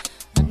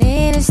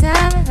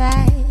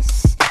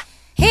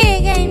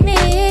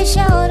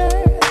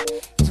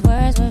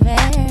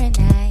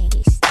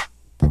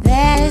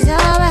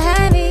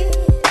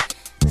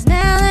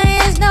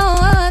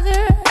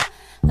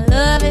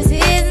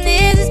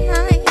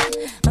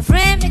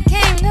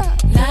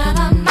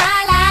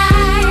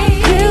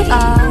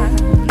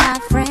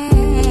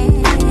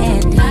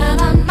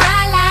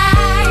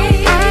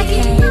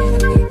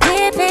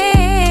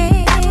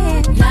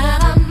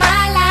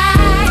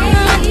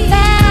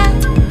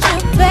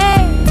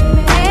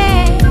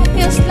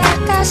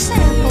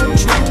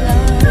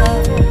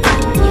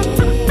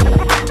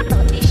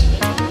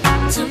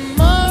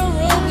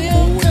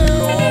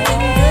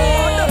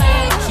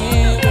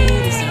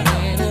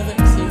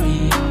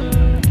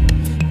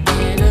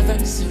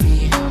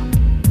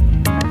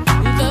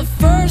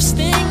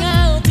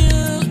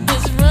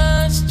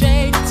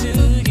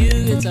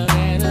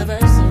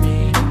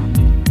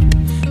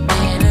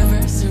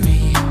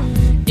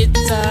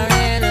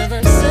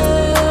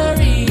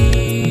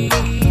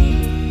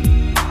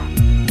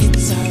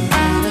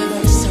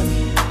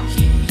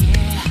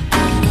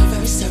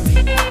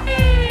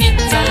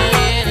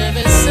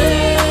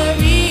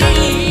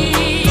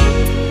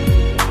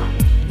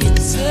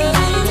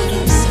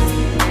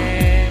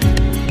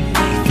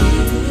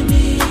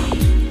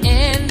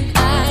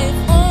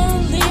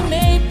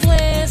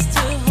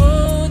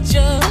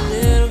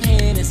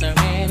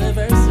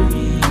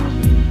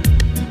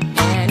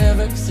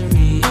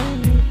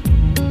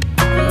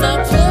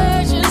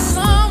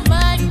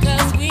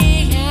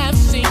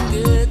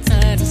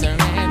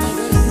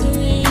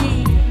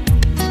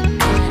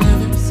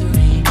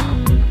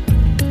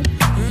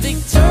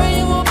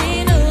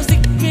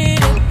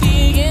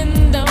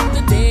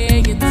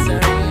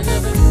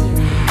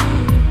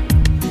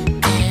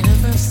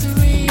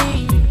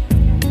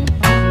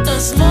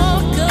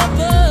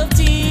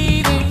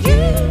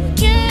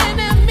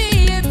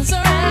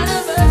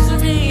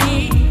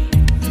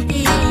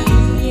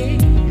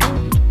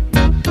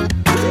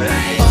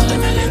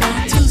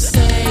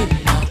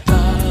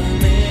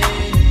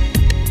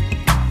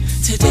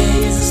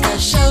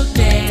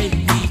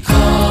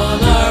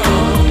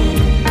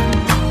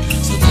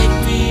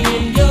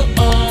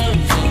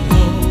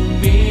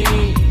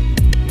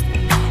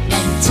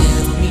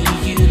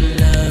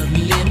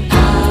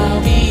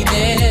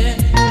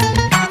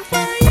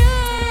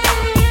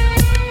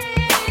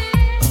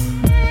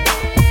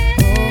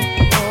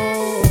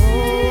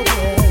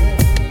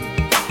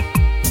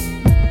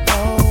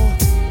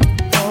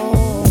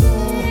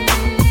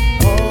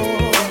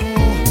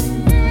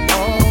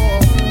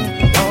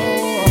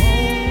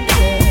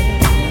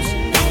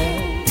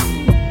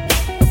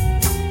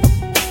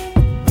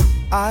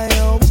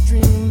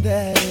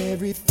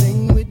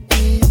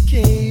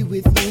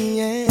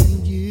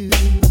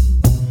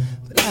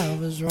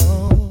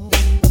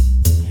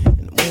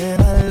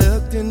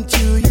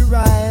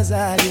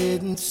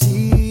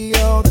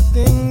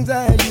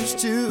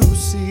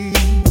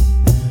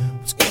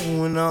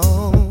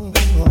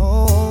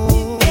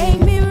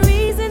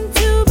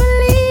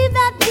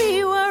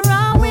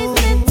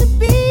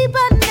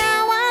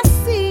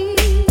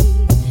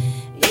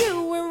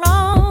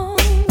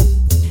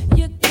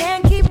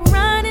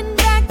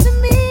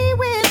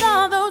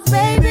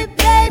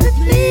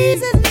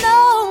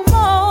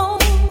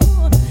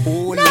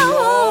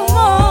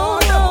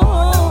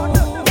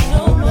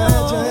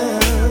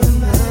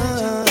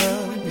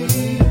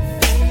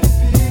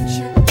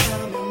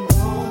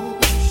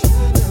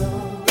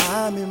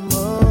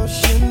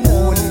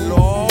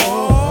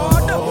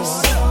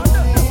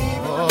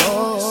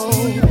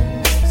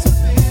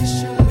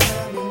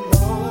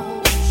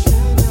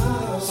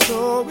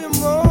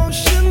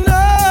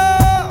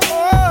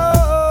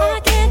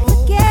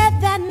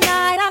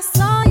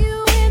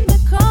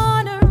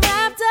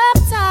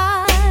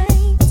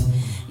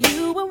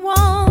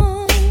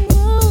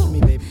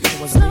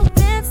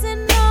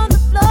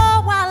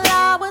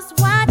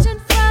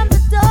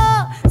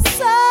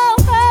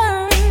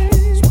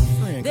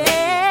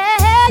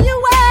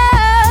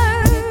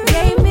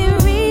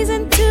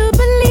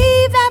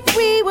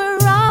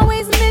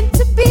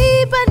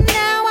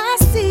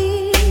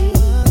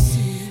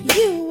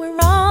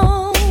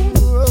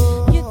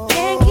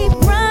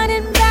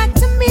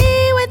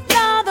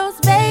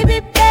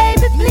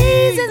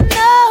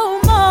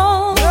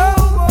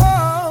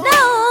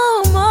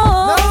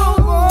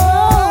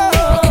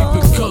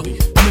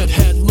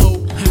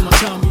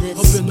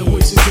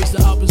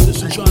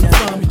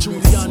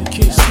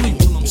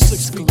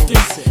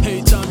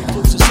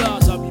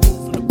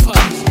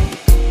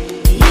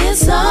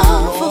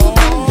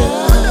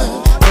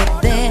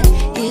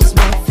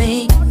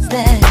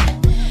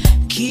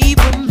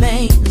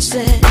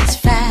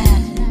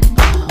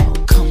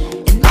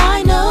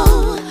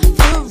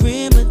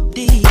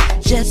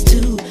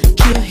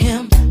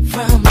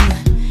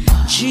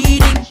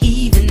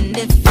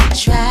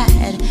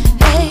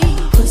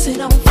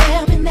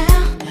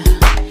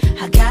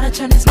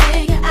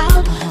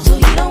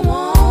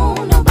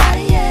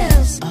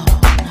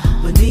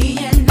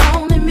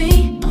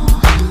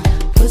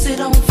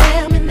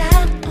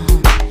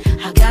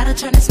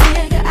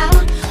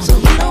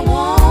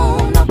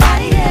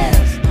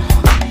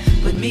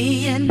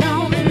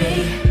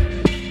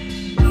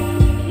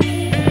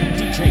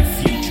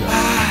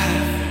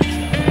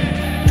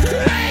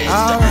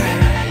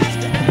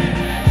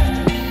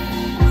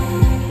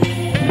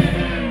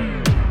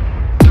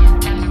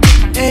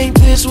 Ain't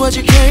this what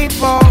you came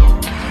for?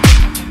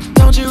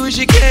 Don't you wish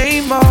you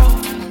came more?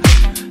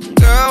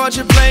 Girl, what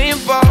you playing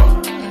for?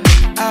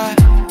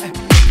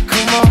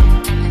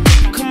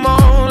 Come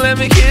on, let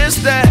me kiss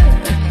that.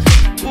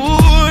 Ooh,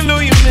 I know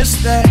you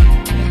missed that.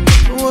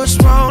 What's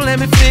wrong? Let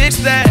me fix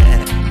that.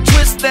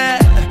 Twist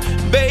that.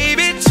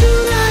 Baby,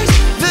 tonight's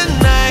the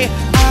night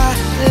I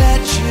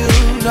let you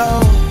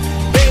know.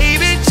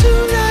 Baby,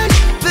 tonight's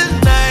the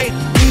night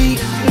we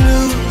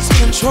lose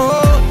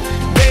control.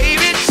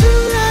 Baby,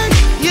 tonight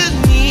you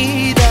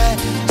need that.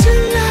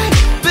 Tonight,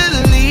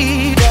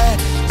 believe that.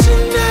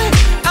 Tonight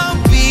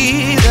I'll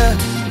be the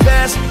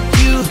best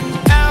you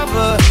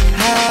ever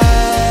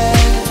had.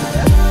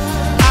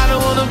 I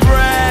don't wanna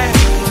brag,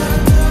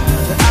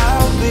 but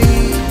I'll be.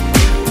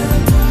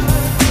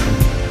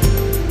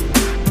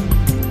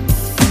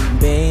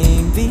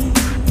 Baby,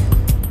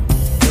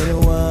 it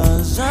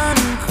was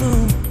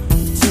uncool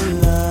to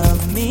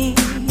love me,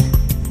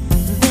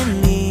 then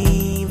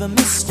leave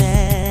me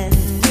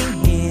standing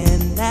here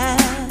now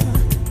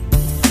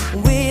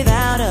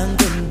without a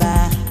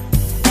goodbye.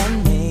 And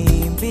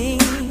maybe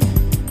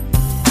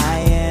I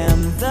am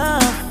the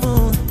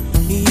fool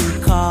you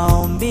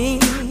call me,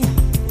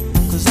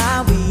 'cause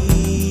I'll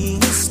be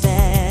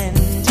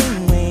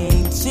standing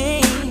waiting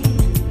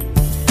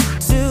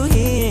to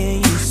hear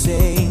you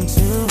say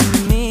to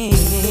me,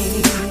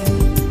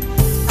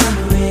 I'm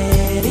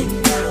ready,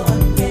 now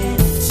I'm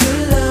ready to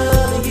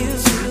love you,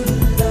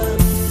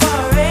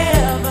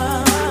 forever.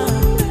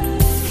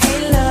 Hey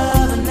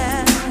lover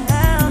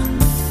now,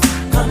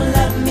 come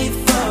love me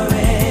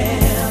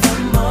forevermore.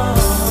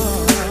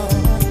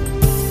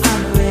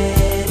 I'm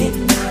ready,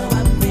 now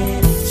I'm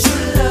ready to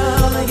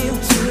love you,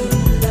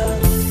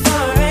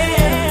 forever.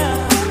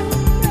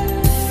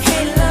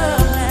 Hey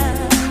lover,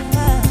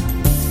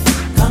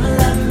 come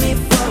love me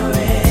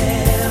forevermore.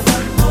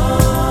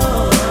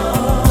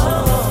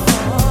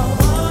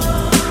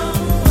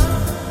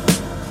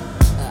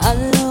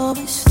 I'll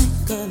always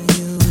think of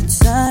you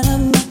inside of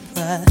my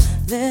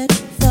private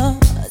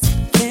thoughts.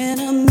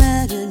 Can't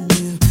imagine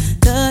you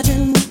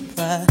touching my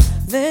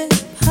private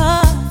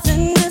parts,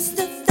 and just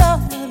the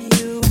thought of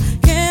you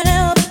can't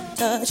help but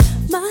touch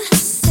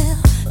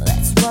myself.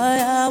 That's why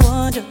I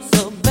want you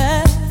so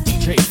bad.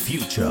 DJ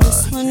Future.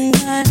 This one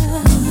night,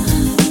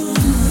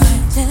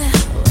 right there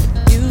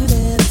with you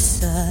there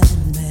beside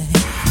me,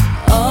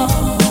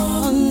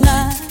 all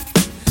night,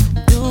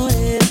 do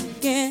it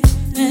again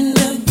and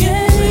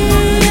again.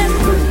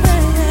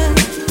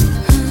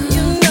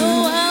 You know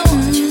I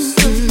want you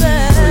so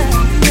bad.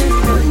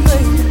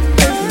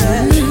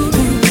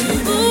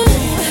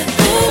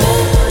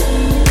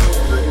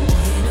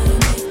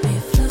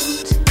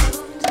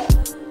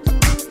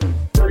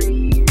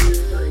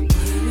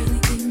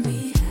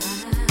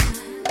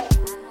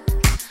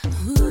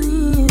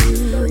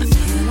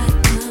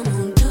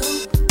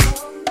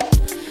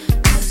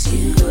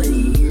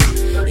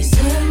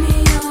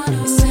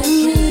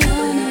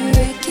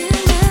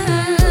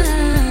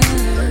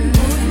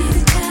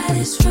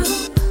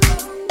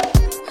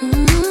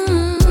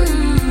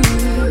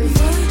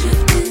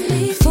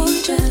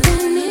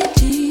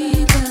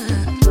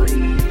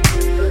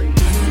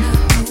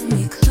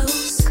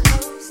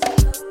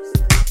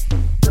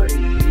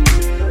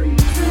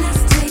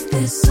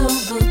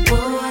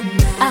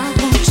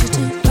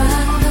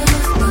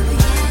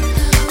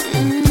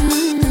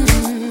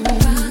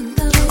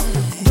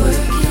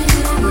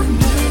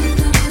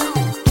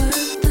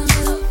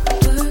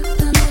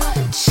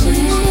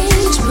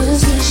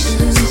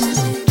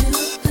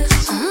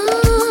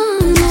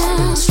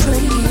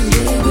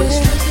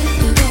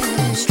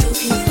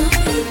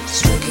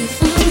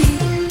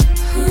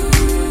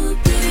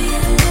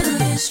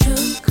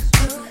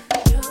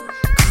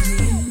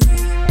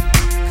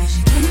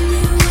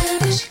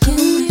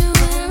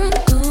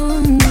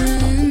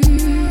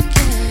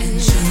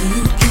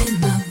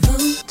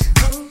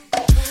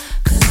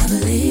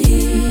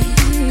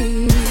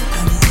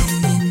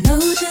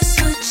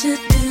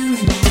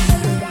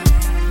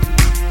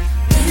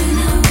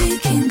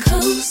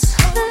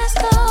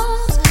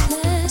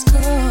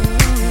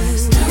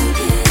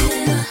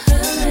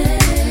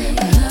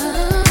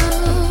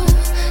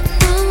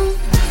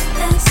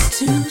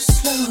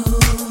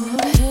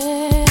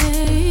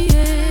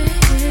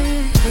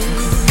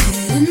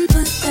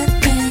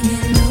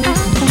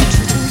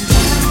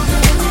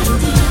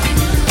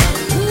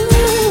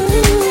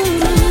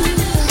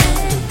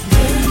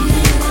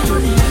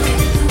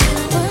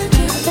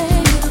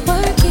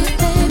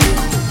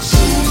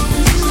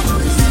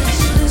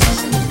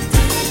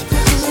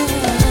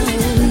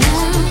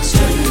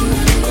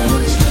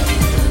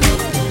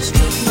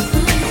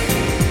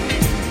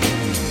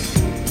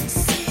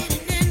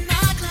 Sitting in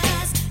my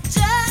class,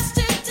 just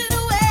drifting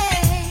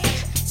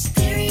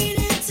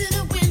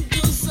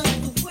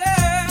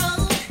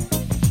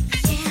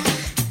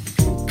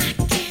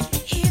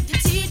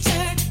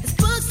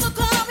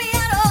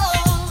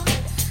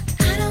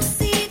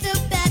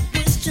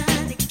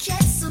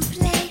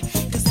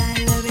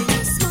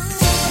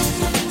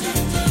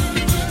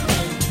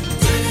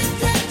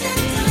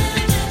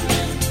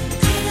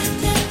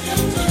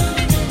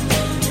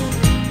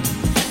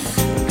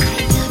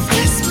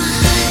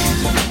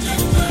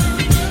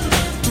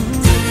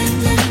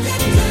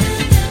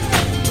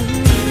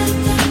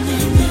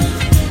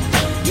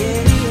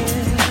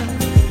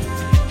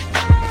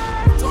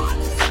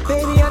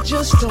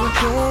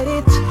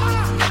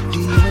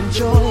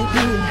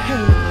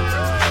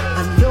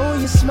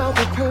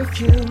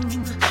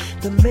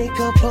the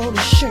makeup on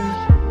his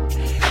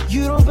shirt.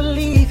 You don't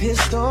believe his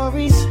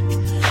stories.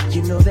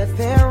 You know that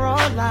there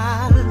are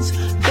lies.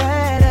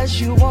 Bad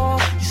as you are,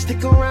 you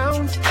stick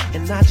around,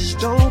 and I just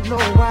don't know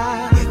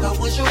why. If I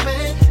was your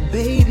man,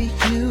 baby,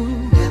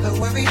 you never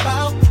worry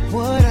about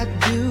what I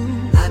do.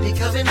 I'd be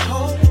coming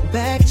home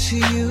back to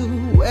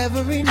you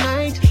every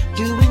night,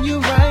 doing you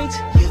right.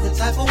 You're the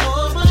type of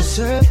woman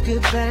deserve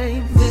good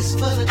fame. This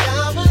full of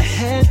diamonds, a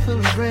head full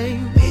of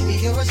rain. Baby,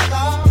 you're a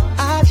star.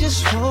 I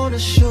just wanna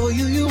show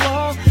you you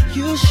are.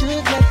 You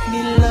should let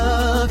me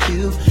love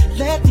you.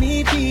 Let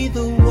me be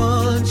the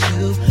one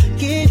to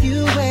give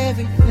you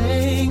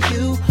everything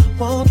you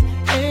want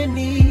and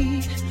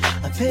need.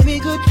 Baby,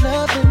 good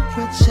love and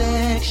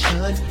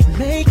protection.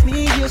 Make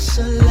me your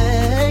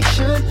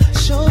selection.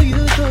 Show you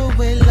the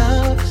way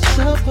love's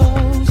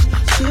supposed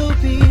to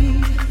be.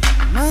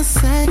 My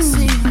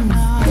sexy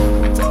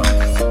love. So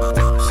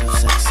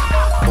sexy.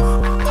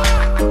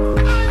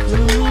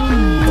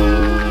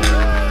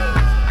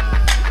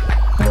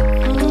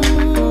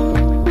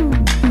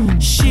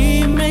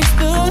 She makes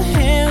the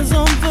hands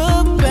on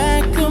the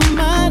back of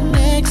my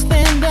neck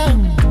stand up.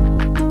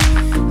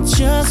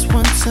 Just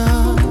one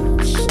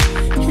touch,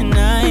 and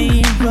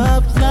I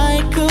erupt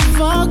like a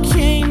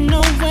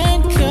volcano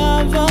and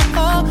cover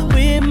up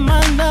with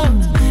my love.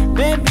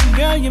 Baby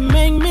girl, you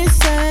make me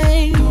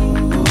say,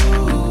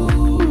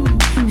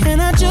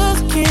 and I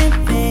just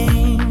can't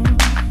think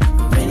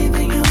of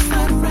anything else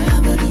I'd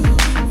rather do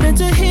than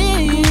to hear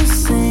you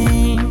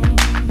sing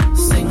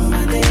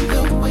my name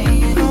the way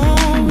you do.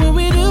 When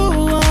we do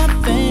our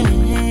thing,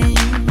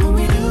 when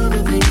we do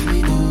the things we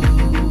do.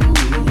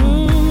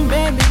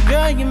 Baby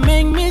girl, you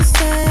make me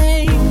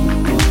say,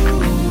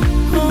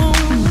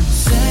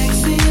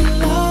 sexy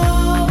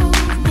love,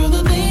 girl,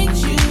 the things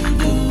you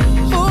do.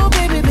 Oh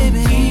baby,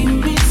 baby, keep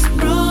me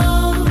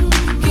strong,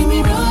 keep me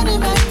running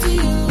back to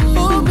you.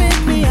 Oh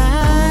baby, I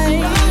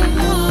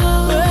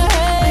love,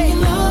 make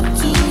love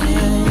to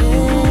you.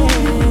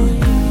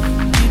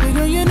 Baby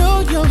girl, you know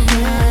you're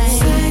right.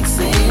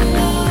 Sexy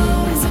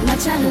love, So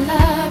much I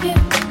love you,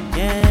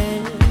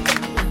 yeah,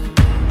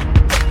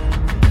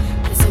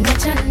 so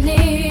much I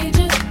need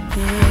you,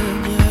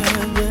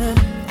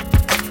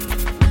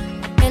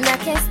 and I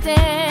can't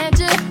stand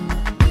you.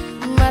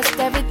 Must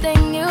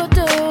everything you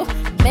do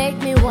make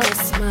me wanna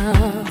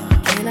smile.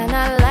 Can I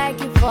not like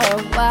you for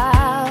a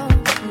while?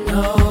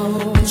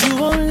 no, but you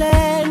won't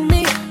let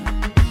me.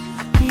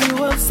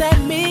 You upset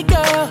me,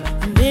 girl,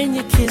 and then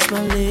you kiss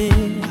my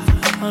lips.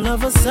 All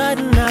of a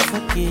sudden I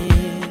forget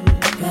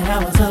that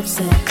I was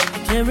upset. I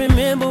can't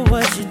remember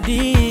what you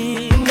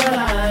did. Girl,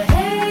 I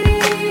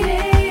hate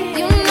it.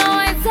 You know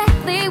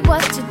exactly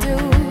what to do,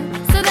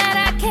 so that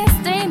I can't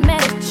stay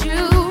mad at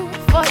you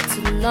for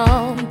too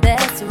long.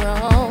 That's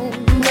wrong.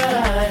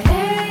 Girl, I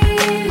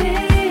hate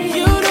it.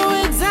 You know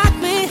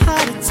exactly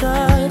how to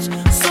touch,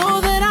 so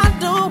that I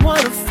don't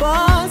wanna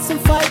fuss and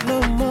fight no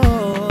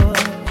more.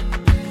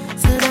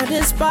 Said I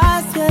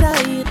despise, yet I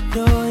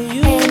adore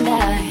you. And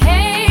I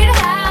hate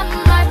how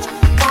much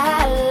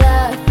I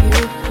love you,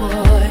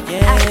 boy.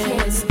 Yeah. I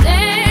can't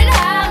stand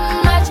how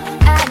much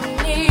I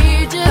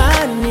need you.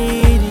 I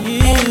need you.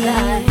 And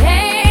I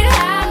hate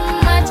how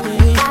much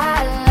I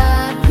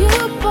love you,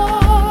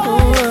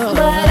 boy.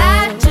 But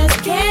I just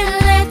can't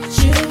let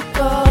you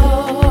go.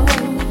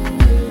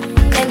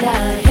 And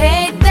I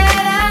hate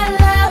that I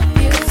love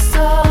you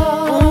so.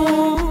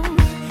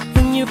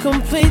 And you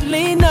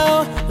completely know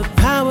the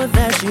power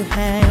that you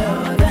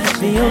have.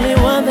 The only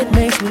one that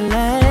makes me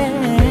laugh.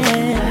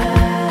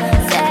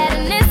 Sad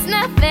and it's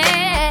not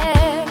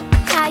fair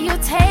how you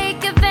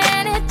take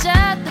advantage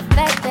of the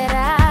fact that I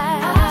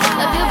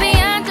love you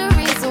beyond the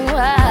reason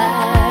why.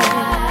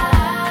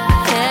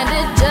 And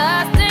it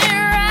just ain't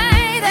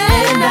right.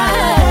 And I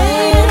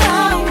hate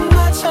how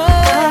much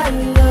I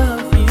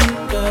love you,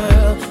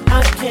 girl. I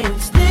can't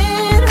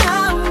stand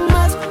how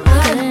much I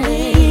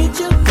need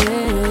you,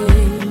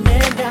 babe.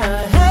 And I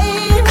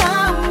hate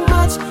how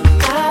much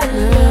I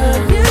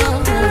love you,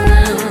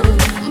 girl.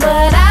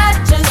 But I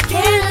just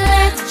can't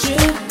let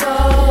you go.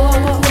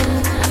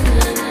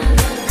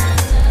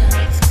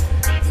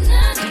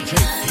 DJ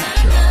Future.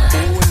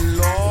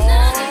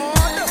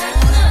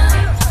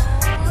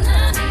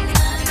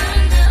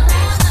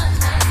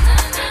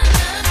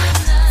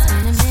 It's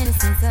been a minute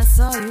since I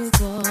saw you,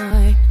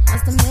 boy.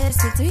 Must admit it's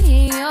good to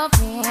hear your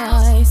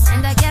voice.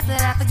 And I guess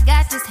that I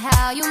forgot just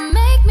how you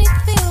make me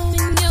feel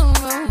when you're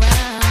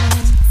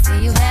around. See,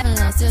 you haven't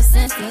lost your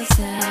sense of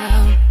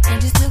self,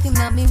 and you still can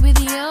melt me with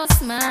your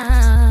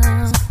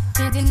smile.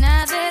 Can't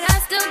deny that I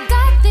still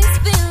got these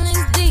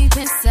feelings deep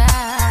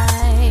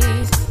inside.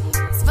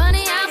 It's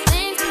funny how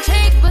things can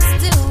change but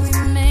still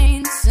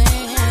remain the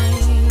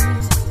same.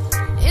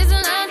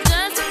 Isn't love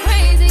just a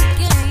crazy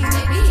game?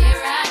 Maybe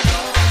here I go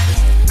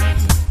again.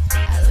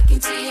 I look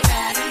into your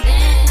eyes and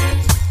then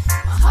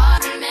my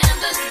heart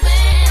remembers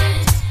when,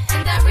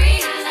 and I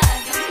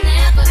realize I've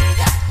never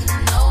gotten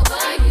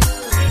over you.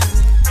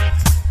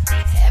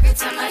 Every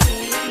time I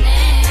hear your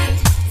name,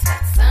 it's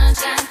like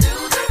sunshine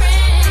through the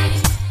rain,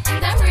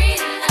 and I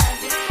realize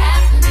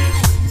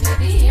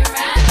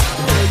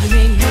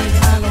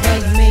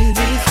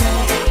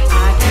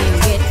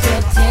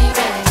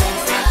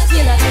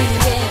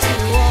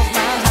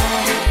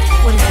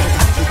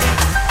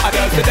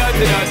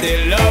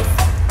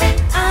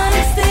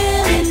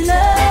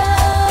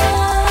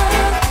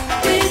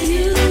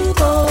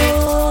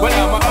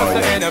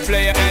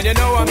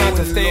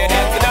understand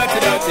that's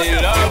dirty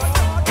love.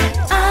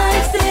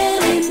 I'm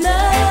still in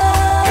love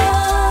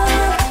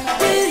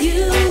with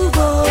you,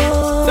 boy.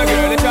 So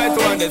girl, try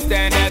to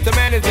understand that a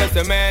man is just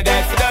a man,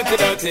 that's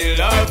dirty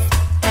love.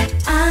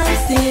 I'm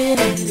still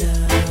in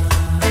love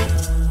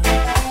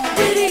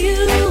with you,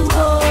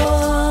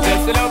 boy.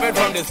 Just love it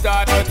from the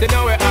start, but you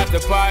know we're at the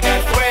part.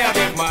 That's the way I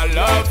make my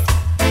love.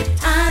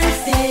 I'm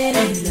still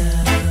in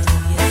love.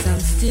 Yes, I'm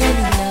still in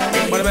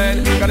love. What a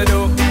man gotta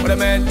do, what a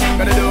man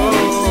gotta do.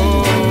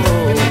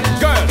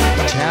 Girl,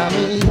 tell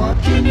me what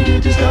can you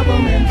do to stop a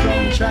man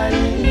from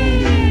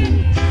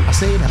trying? I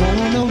said I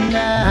wanna know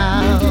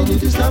now. What can you do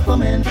to stop a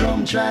man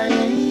from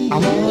trying? I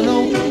wanna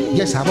know,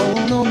 yes I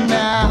wanna know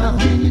now.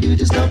 What can you do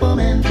to stop a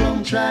man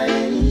from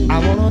trying? I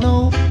wanna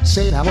know,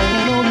 said I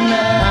wanna know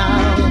now.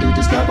 What can you do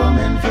to stop a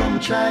man from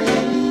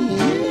trying?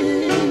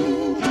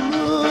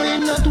 Oh,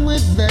 not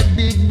with that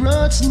big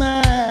broad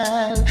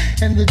smile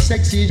and the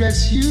sexy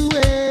dress you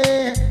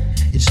wear.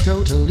 It's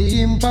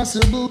totally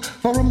impossible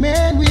for a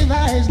man with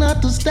eyes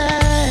not to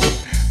stand.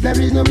 There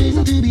is no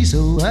reason to be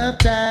so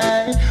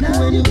uptight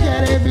when you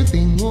got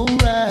everything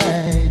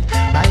alright.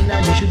 By now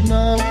you should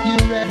know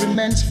you're every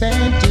man's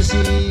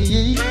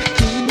fantasy.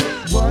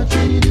 What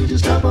can you do to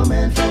stop a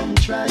man from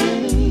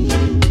trying?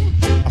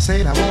 I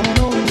said I wanna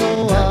know.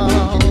 What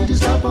can you do to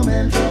stop a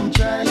man from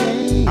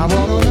trying? I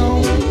wanna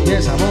know.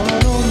 Yes, I wanna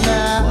know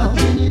now. What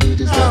can you do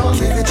to stop a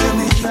man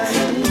from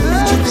trying?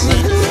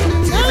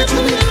 Give it to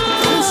me.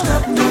 Don't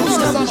stop, don't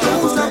stop, don't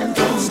stop,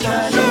 don't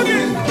stop.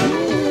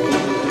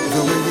 The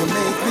way you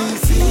make me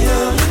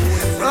feel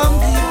from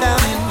deep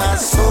down in my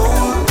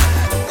soul,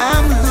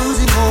 I'm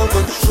losing all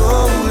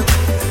control.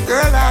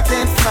 Girl, I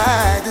can't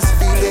fight this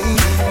feeling.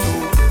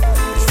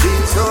 It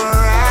feels so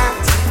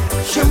right.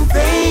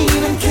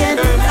 Champagne and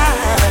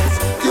candlelight.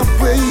 The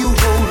way you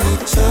hold me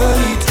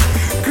tight.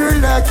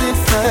 Girl, I can't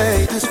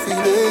fight this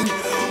feeling.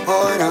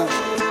 Oh, no.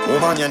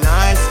 Woman, you're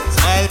nice.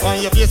 Smile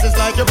on your face is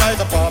like you're right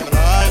upon my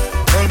life.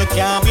 Girl, me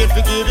can't wait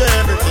to give you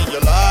everything you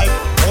like.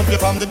 Hope you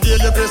from the day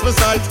your Christmas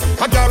sight.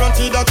 I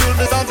guarantee that you'll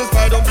be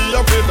satisfied. Don't be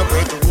afraid to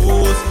break the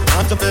rules.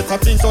 And to better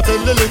things, so tell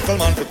the little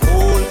man to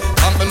cool.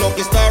 I'm the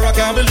lucky star, I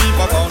can't believe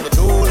I found the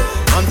tool.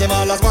 And them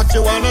all ask what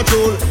you wanna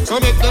do. So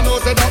make them know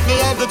say that me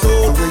have the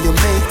tool. The way you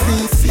make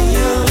me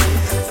feel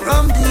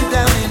from deep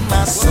down in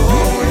my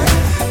soul,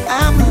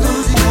 I'm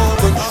losing all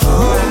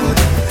control.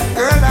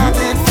 Girl, I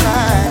can't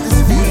fight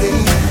this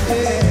feeling.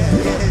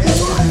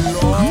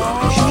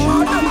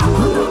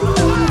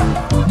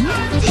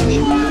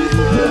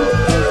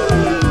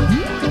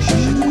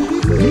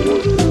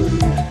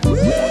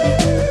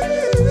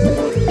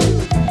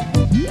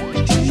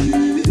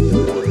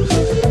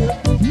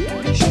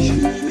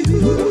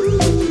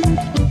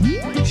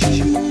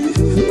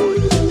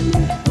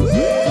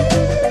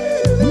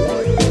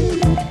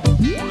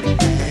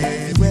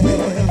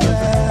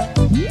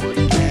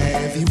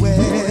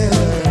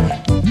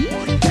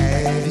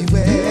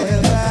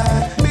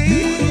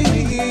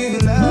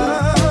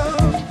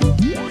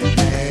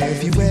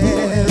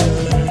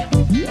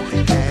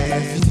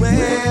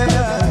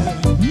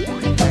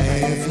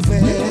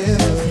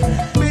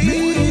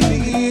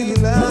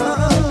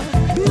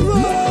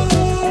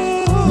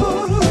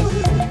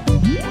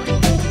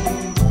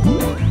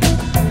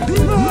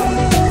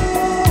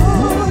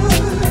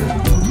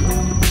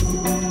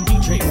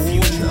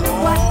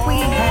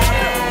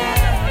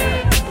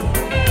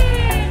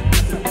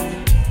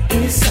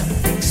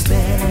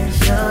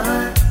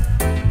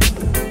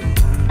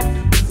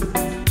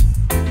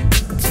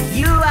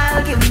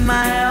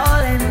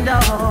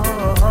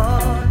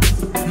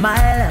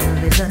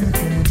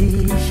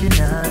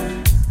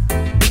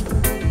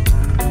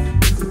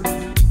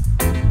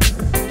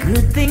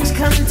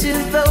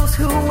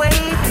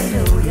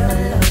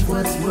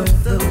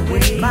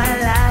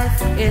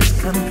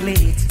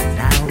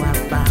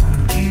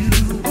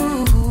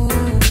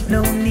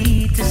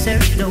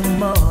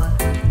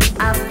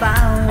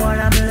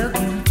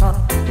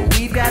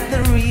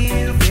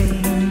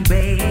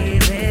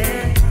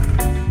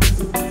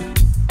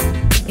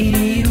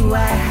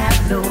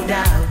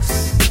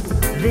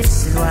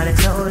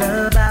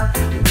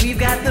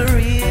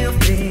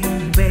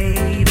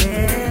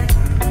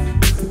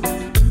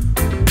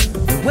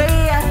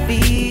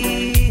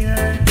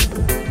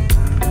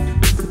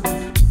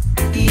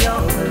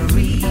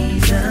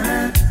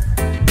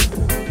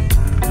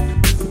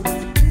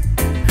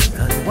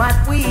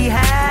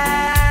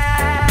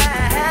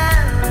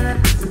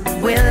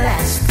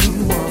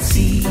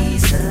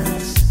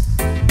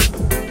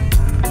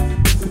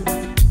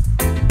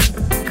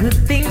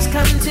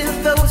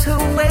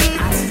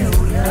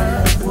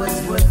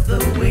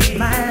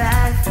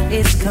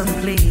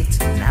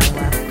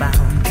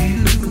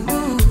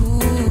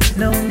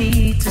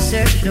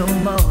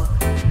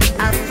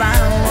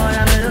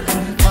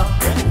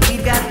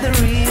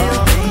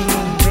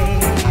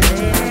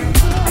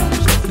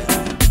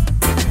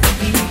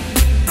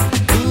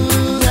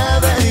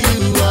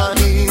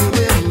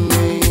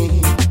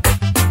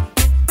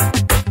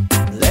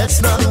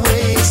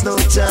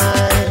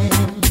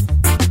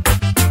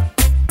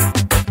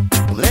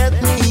 Let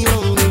me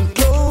only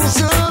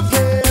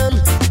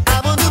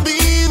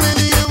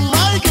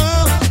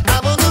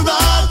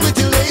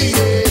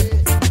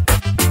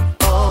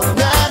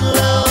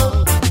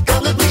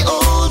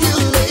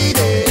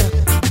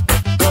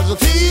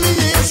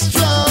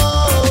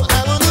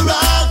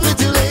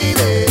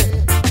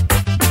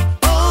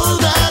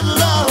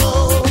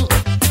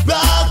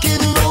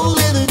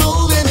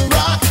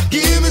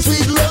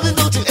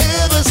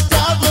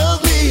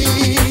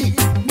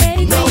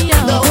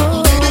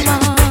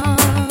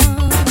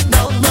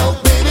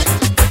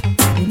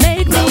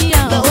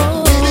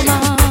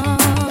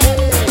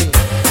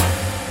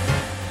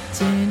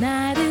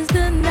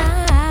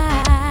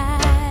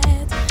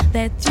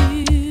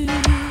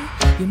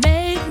you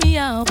make me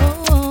a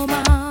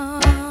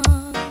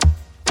woman.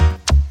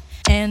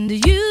 And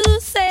you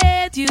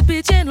said you'd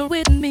be gentle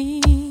with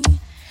me,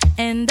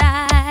 and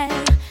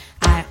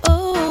I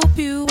hope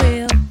you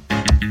will.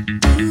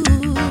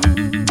 Ooh,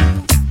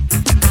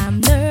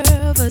 I'm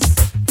nervous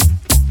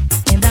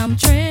and I'm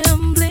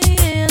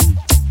trembling,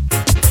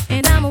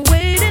 and I'm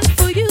waiting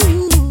for you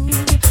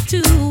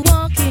to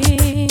walk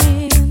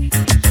in.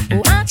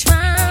 Oh, I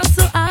try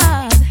so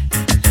hard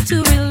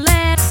to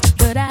relax,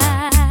 but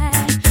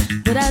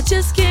I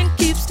just can't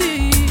keep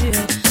still.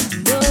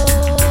 No.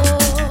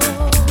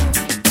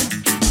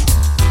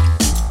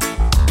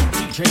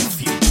 DJ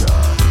Future.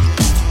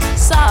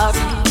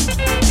 Sorry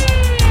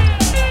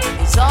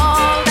is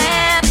all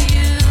that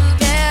you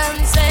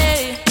can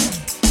say.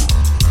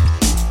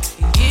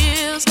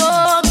 Years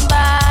gone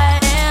by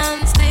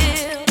and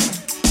still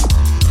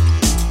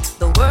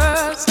the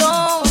words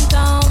don't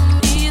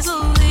come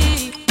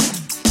easily.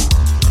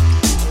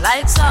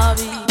 Like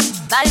sorry,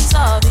 like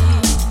sorry.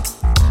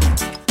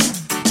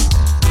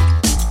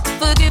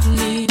 Forgive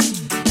me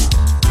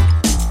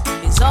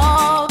is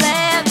all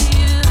that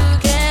you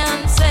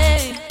can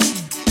say.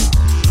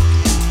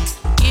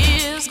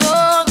 Years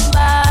gone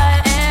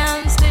by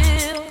and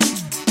still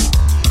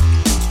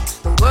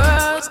the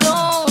words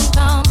don't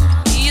come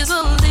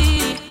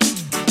easily.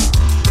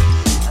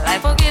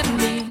 Like forgive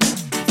me,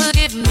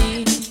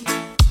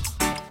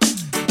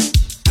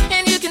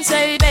 and you can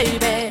say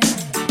baby,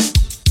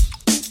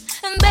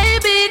 and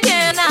baby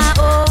can I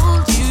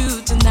hold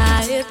you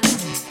tonight?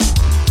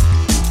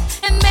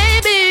 And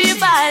maybe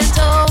if I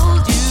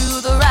told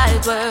you the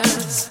right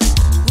words,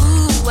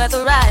 ooh, at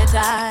the right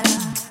time,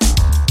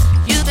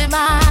 you'll be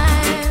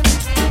mine.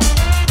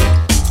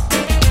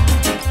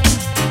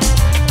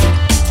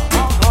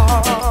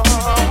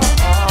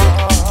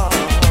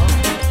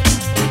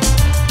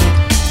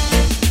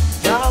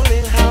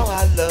 Darling, how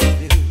I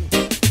love you.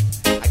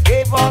 I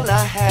gave all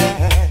I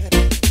had.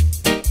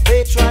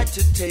 They tried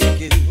to take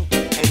you,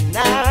 and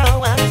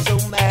now I'm so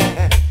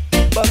mad.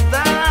 But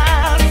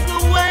that's the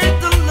way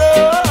to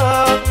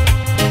love.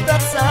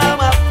 That's how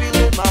I feel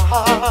in my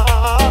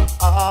heart.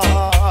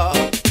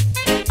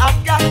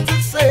 I've got to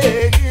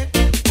say,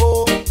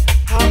 oh,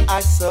 how I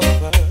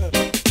suffer.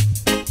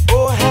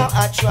 Oh, how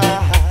I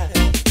tried.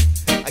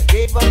 I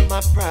gave up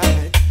my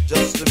pride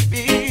just to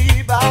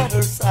be by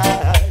her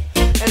side.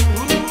 And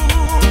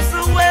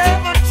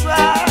whosoever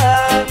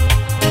tried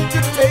to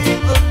take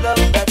the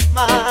love that's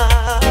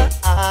mine,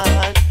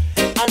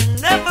 I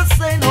never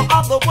say no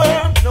other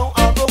word, no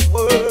other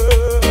word.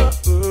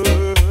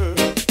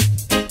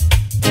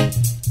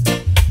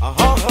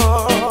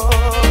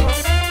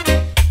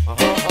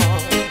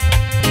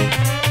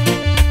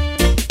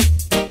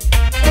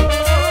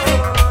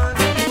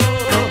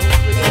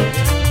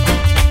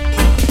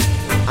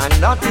 I'm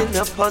not in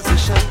a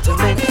position to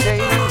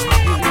maintain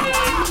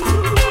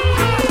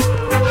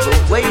the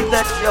way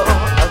that you're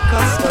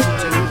accustomed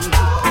to.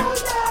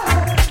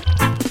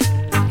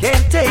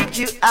 Can't take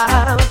you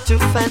out to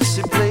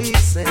fancy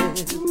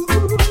places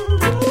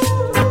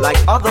like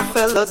other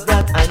fellas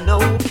that I know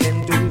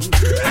can do.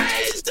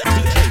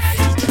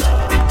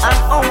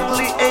 I'm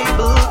only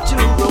able to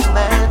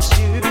romance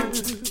you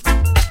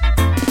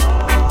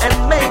and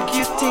make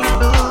you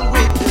tingle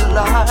with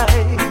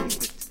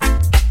delight.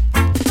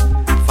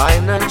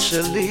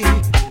 Financially,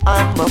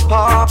 I'm a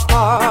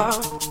pauper,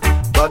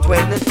 but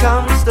when it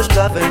comes to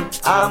loving,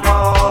 I'm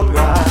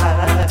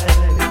alright.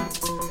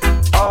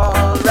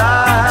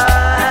 Alright,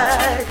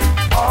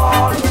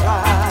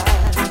 alright.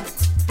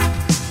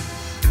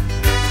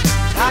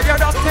 Now you're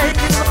not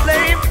taking the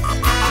blame,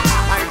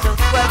 I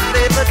just well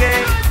play the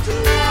game.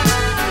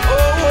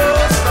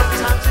 Oh,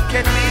 sometimes it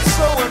can be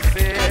so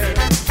unfair.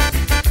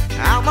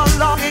 I'm a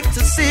longing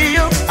to see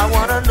you, I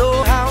wanna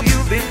know how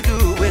you've been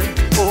doing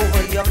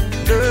over yonder.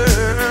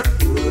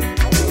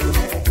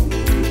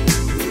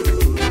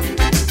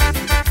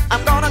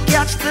 I'm gonna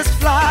catch this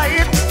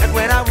flight, and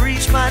when I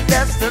reach my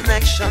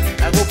destination,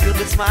 I hope you'll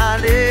be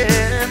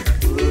smiling,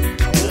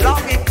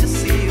 longing to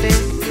see me.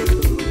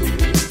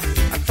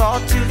 I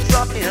thought you'd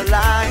drop me a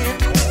line,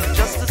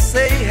 just to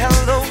say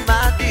hello,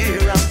 my dear,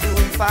 I'm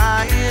doing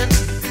fine.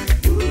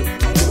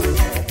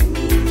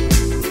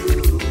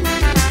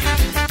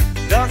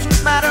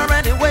 Doesn't matter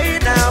anyway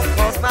now,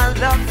 cause my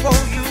love for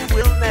you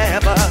will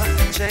never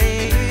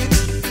change.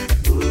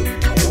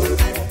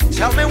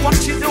 Tell me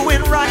what you're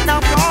doing right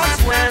now,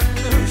 cause when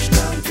push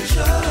comes to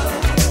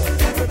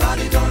shove,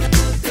 everybody gonna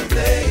put the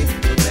blame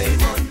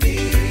on me.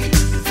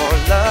 For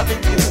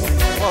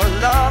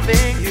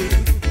loving you,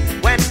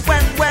 when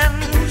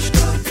push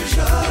comes to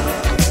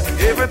shove,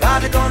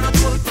 everybody gonna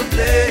put the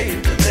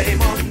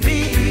blame on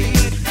me.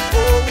 Oh,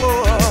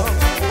 oh,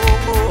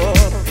 oh, oh.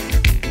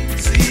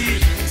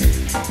 See,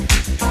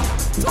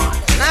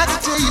 I can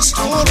tell you a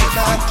story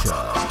about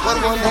what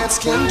one dance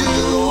can do.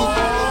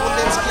 One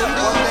dance can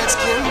do.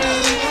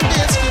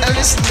 And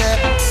listen that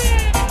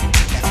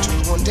after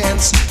one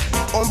dance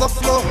on the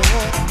floor,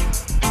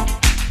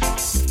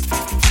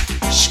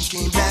 she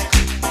came back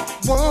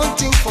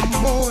wanting for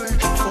more.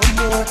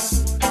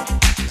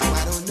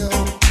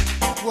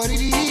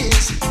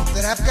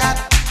 I've got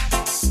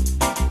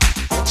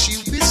what she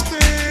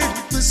whispered.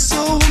 It was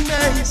so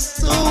nice,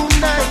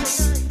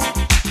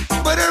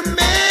 but her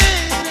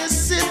man is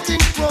sitting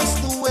across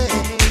the way,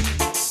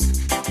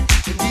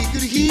 and he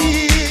could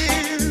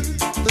hear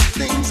the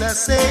things I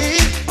say.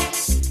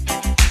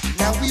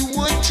 Now he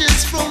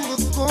watches from the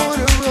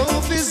corner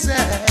of his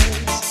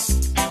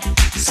eyes.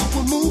 So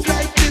a move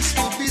like this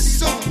will be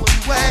so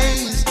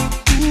unwise.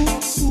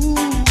 Ooh,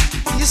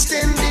 you're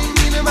standing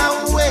in my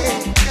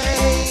way,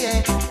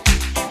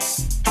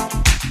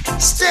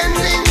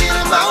 standing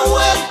in my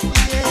way.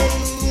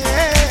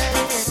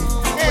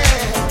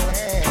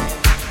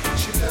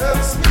 She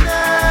loves me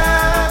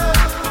now.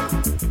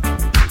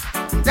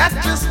 That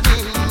just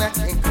means I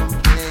can't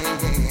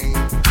complain.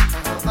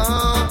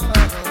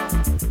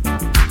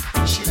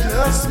 She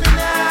loves me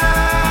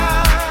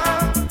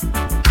now,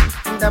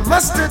 and I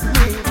must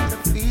admit I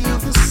feel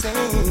the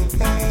same.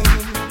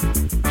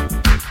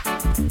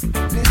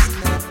 Listen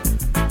now,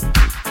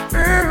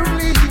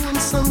 early one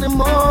Sunday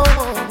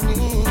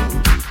morning,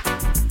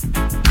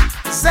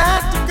 as I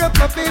took up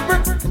my paper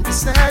and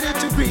decided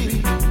to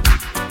read,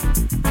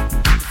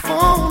 the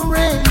phone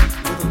rang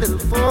with a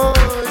little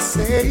voice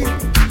saying,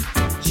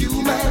 "You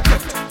might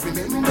not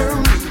remember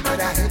me, but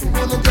I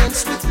wanna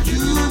dance with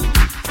you.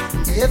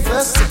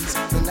 Ever since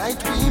the night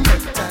we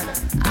met,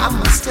 I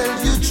must tell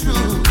you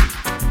true.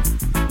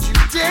 You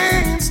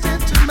danced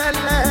into my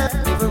life,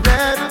 never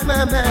out of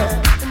my mind.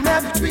 And now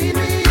between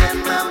me and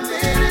my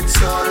man, it's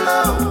all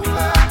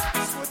over."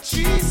 That's what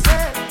she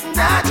said. And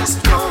I just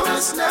want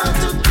us now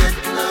to get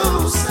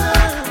closer.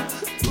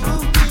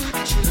 Ooh,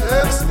 baby, she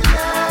loves me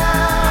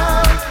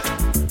now.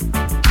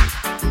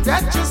 And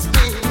that just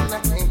means I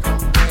can't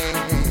complain.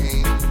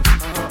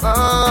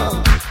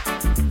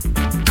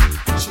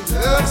 She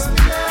loves me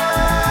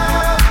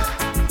now.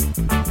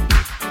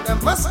 I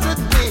must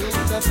admit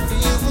I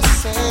feel the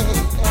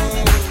same.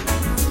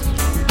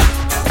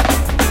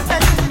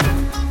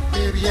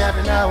 Baby,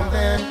 every now and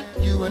then,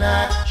 you and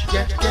I should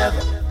get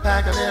together,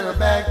 pack a little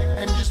bag,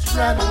 and just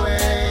run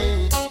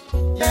away.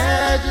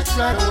 Yeah, just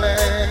run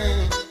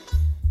away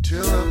to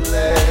a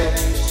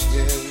place,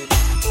 yeah,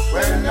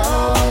 where no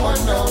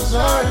one knows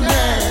our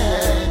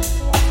name.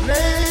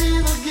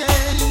 Play the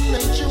game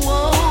nature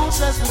wants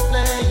us to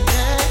play,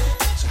 yeah.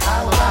 So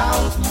how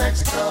about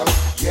Mexico?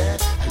 Yeah,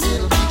 a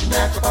little beach in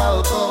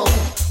Acapulco,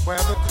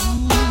 where the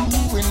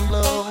cool wind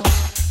blows,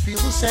 feel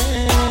the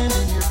sand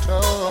in your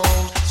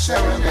toes,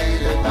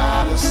 serenaded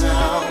by the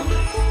sound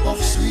of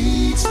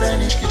sweet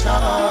Spanish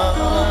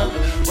guitar,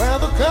 where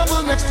the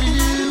couple next to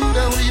you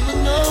don't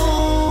even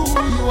know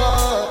who you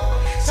are.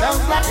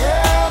 Sounds like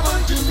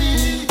heaven to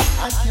me,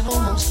 I can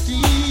almost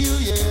feel,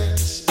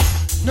 yes.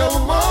 No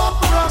more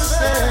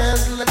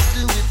promises, let's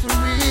do it for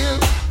real.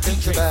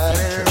 Think about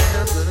it.